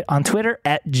on Twitter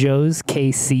at Joe's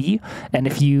KC. And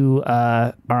if you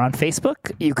are on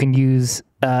Facebook, you can use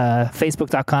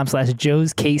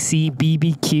facebook.com/Joe's KC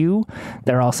BBQ.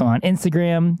 They're also on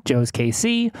Instagram, Joe's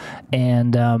KC,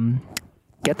 and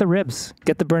get the ribs,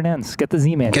 get the burn ends, get the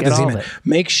Z-Man, get the all Z-Man. Of it.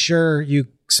 Make sure you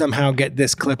somehow get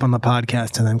this clip on the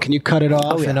podcast to them. Can you cut it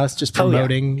off and us just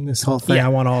promoting this whole thing? Yeah. I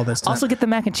want all this. Also get the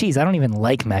mac and cheese. I don't even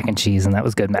like mac and cheese, and that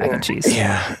was good mac and cheese.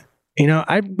 Yeah.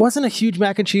 I wasn't a huge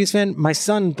mac and cheese fan. My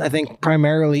son, I think,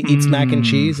 primarily eats mac and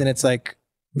cheese, and it's like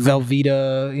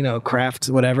Velveeta, Kraft,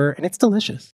 whatever, and it's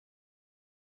delicious.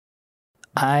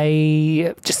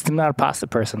 I just am not a pasta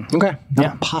person. Okay.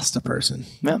 Not a pasta person.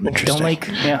 Yeah. Don't like,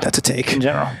 that's a take. In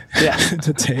general. Yeah. That's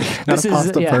a take. Not a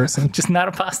pasta person. Just not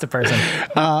a pasta person.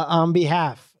 On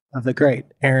behalf of the great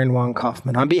Aaron Wong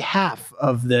Kaufman, on behalf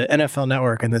of the NFL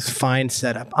Network and this fine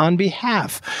setup, on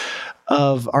behalf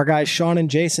of our guys Sean and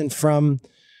Jason from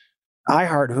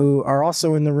iHeart, who are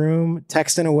also in the room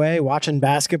texting away, watching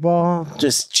basketball,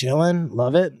 just chilling.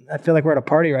 Love it. I feel like we're at a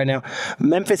party right now.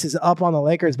 Memphis is up on the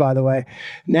Lakers, by the way.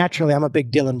 Naturally, I'm a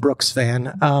big Dylan Brooks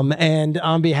fan. And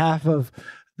on behalf of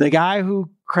the guy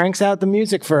who cranks out the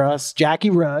music for us,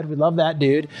 Jackie Rudd, we love that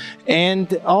dude,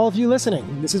 and all of you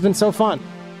listening, this has been so fun.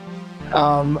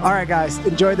 All right, guys,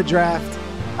 enjoy the draft.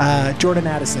 Jordan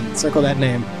Addison, circle that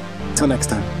name. Until next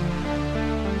time.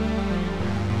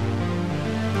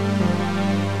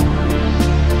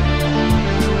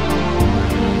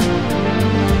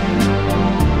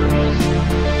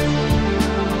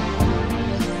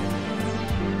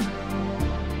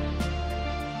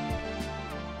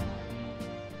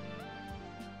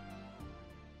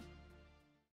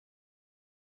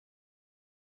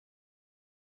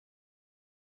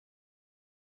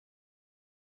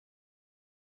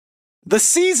 The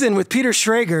Season with Peter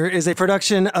Schrager is a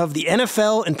production of the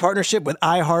NFL in partnership with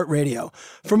iHeartRadio.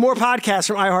 For more podcasts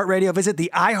from iHeartRadio, visit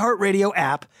the iHeartRadio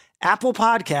app, Apple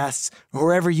Podcasts, or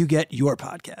wherever you get your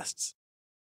podcasts.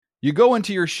 You go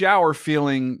into your shower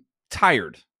feeling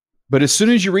tired, but as soon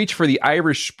as you reach for the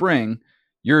Irish Spring,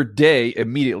 your day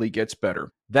immediately gets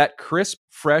better. That crisp,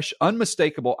 fresh,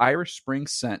 unmistakable Irish Spring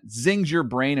scent zings your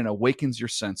brain and awakens your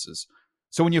senses.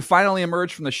 So when you finally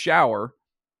emerge from the shower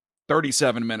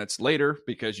 37 minutes later,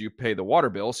 because you pay the water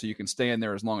bill so you can stay in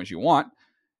there as long as you want,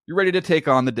 you're ready to take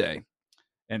on the day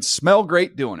and smell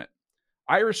great doing it.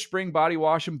 Irish Spring Body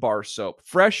Wash and Bar Soap.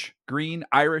 Fresh, green,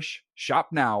 Irish. Shop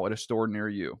now at a store near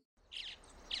you.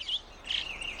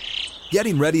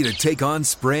 Getting ready to take on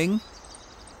spring?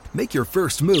 Make your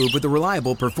first move with the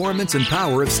reliable performance and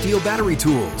power of Steel battery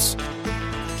tools.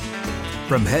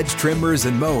 From hedge trimmers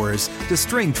and mowers to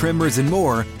string trimmers and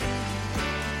more,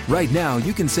 right now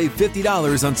you can save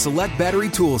 $50 on select battery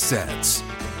tool sets.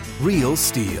 Real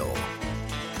Steel.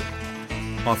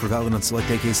 Offer valid on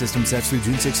select AK system sets through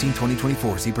June 16,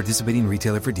 2024. See participating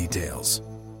retailer for details.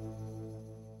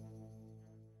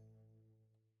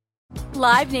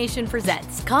 Live Nation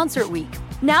presents Concert Week.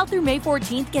 Now through May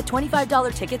 14th, get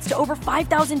 $25 tickets to over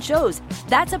 5,000 shows.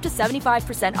 That's up to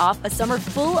 75% off a summer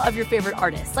full of your favorite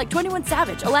artists like 21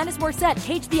 Savage, Alanis Morissette,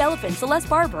 Cage the Elephant, Celeste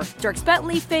Barber, Dierks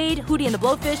Bentley, Fade, Hootie and the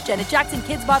Blowfish, Janet Jackson,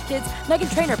 Kids Bop Kids,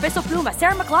 Meghan Trainor, Bissell Pluma,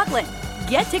 Sarah McLachlan.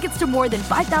 Get tickets to more than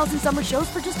 5,000 summer shows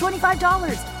for just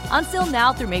 $25. Until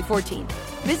now through May 14th.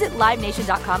 Visit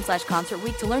LiveNation.com/Concert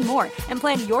Week to learn more and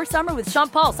plan your summer with Sean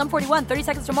Paul, Sum 41, 30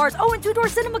 Seconds to Mars, and Two Door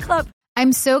Cinema Club.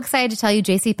 I'm so excited to tell you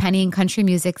JCPenney and country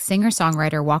music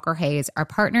singer-songwriter Walker Hayes are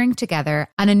partnering together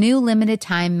on a new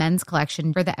limited-time men's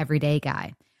collection for the everyday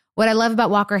guy. What I love about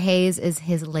Walker Hayes is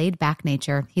his laid-back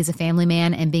nature. He's a family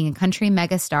man, and being a country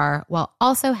megastar while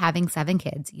also having 7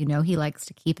 kids, you know he likes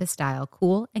to keep his style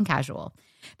cool and casual.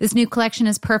 This new collection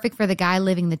is perfect for the guy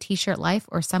living the t-shirt life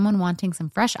or someone wanting some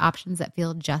fresh options that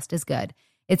feel just as good.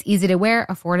 It's easy to wear,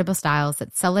 affordable styles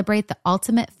that celebrate the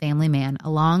ultimate family man,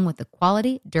 along with the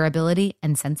quality, durability,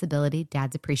 and sensibility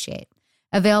dads appreciate.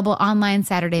 Available online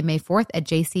Saturday, May 4th at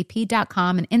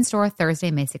jcp.com and in-store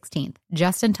Thursday, May 16th.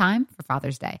 Just in time for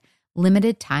Father's Day.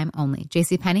 Limited time only.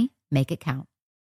 JCPenney, make it count.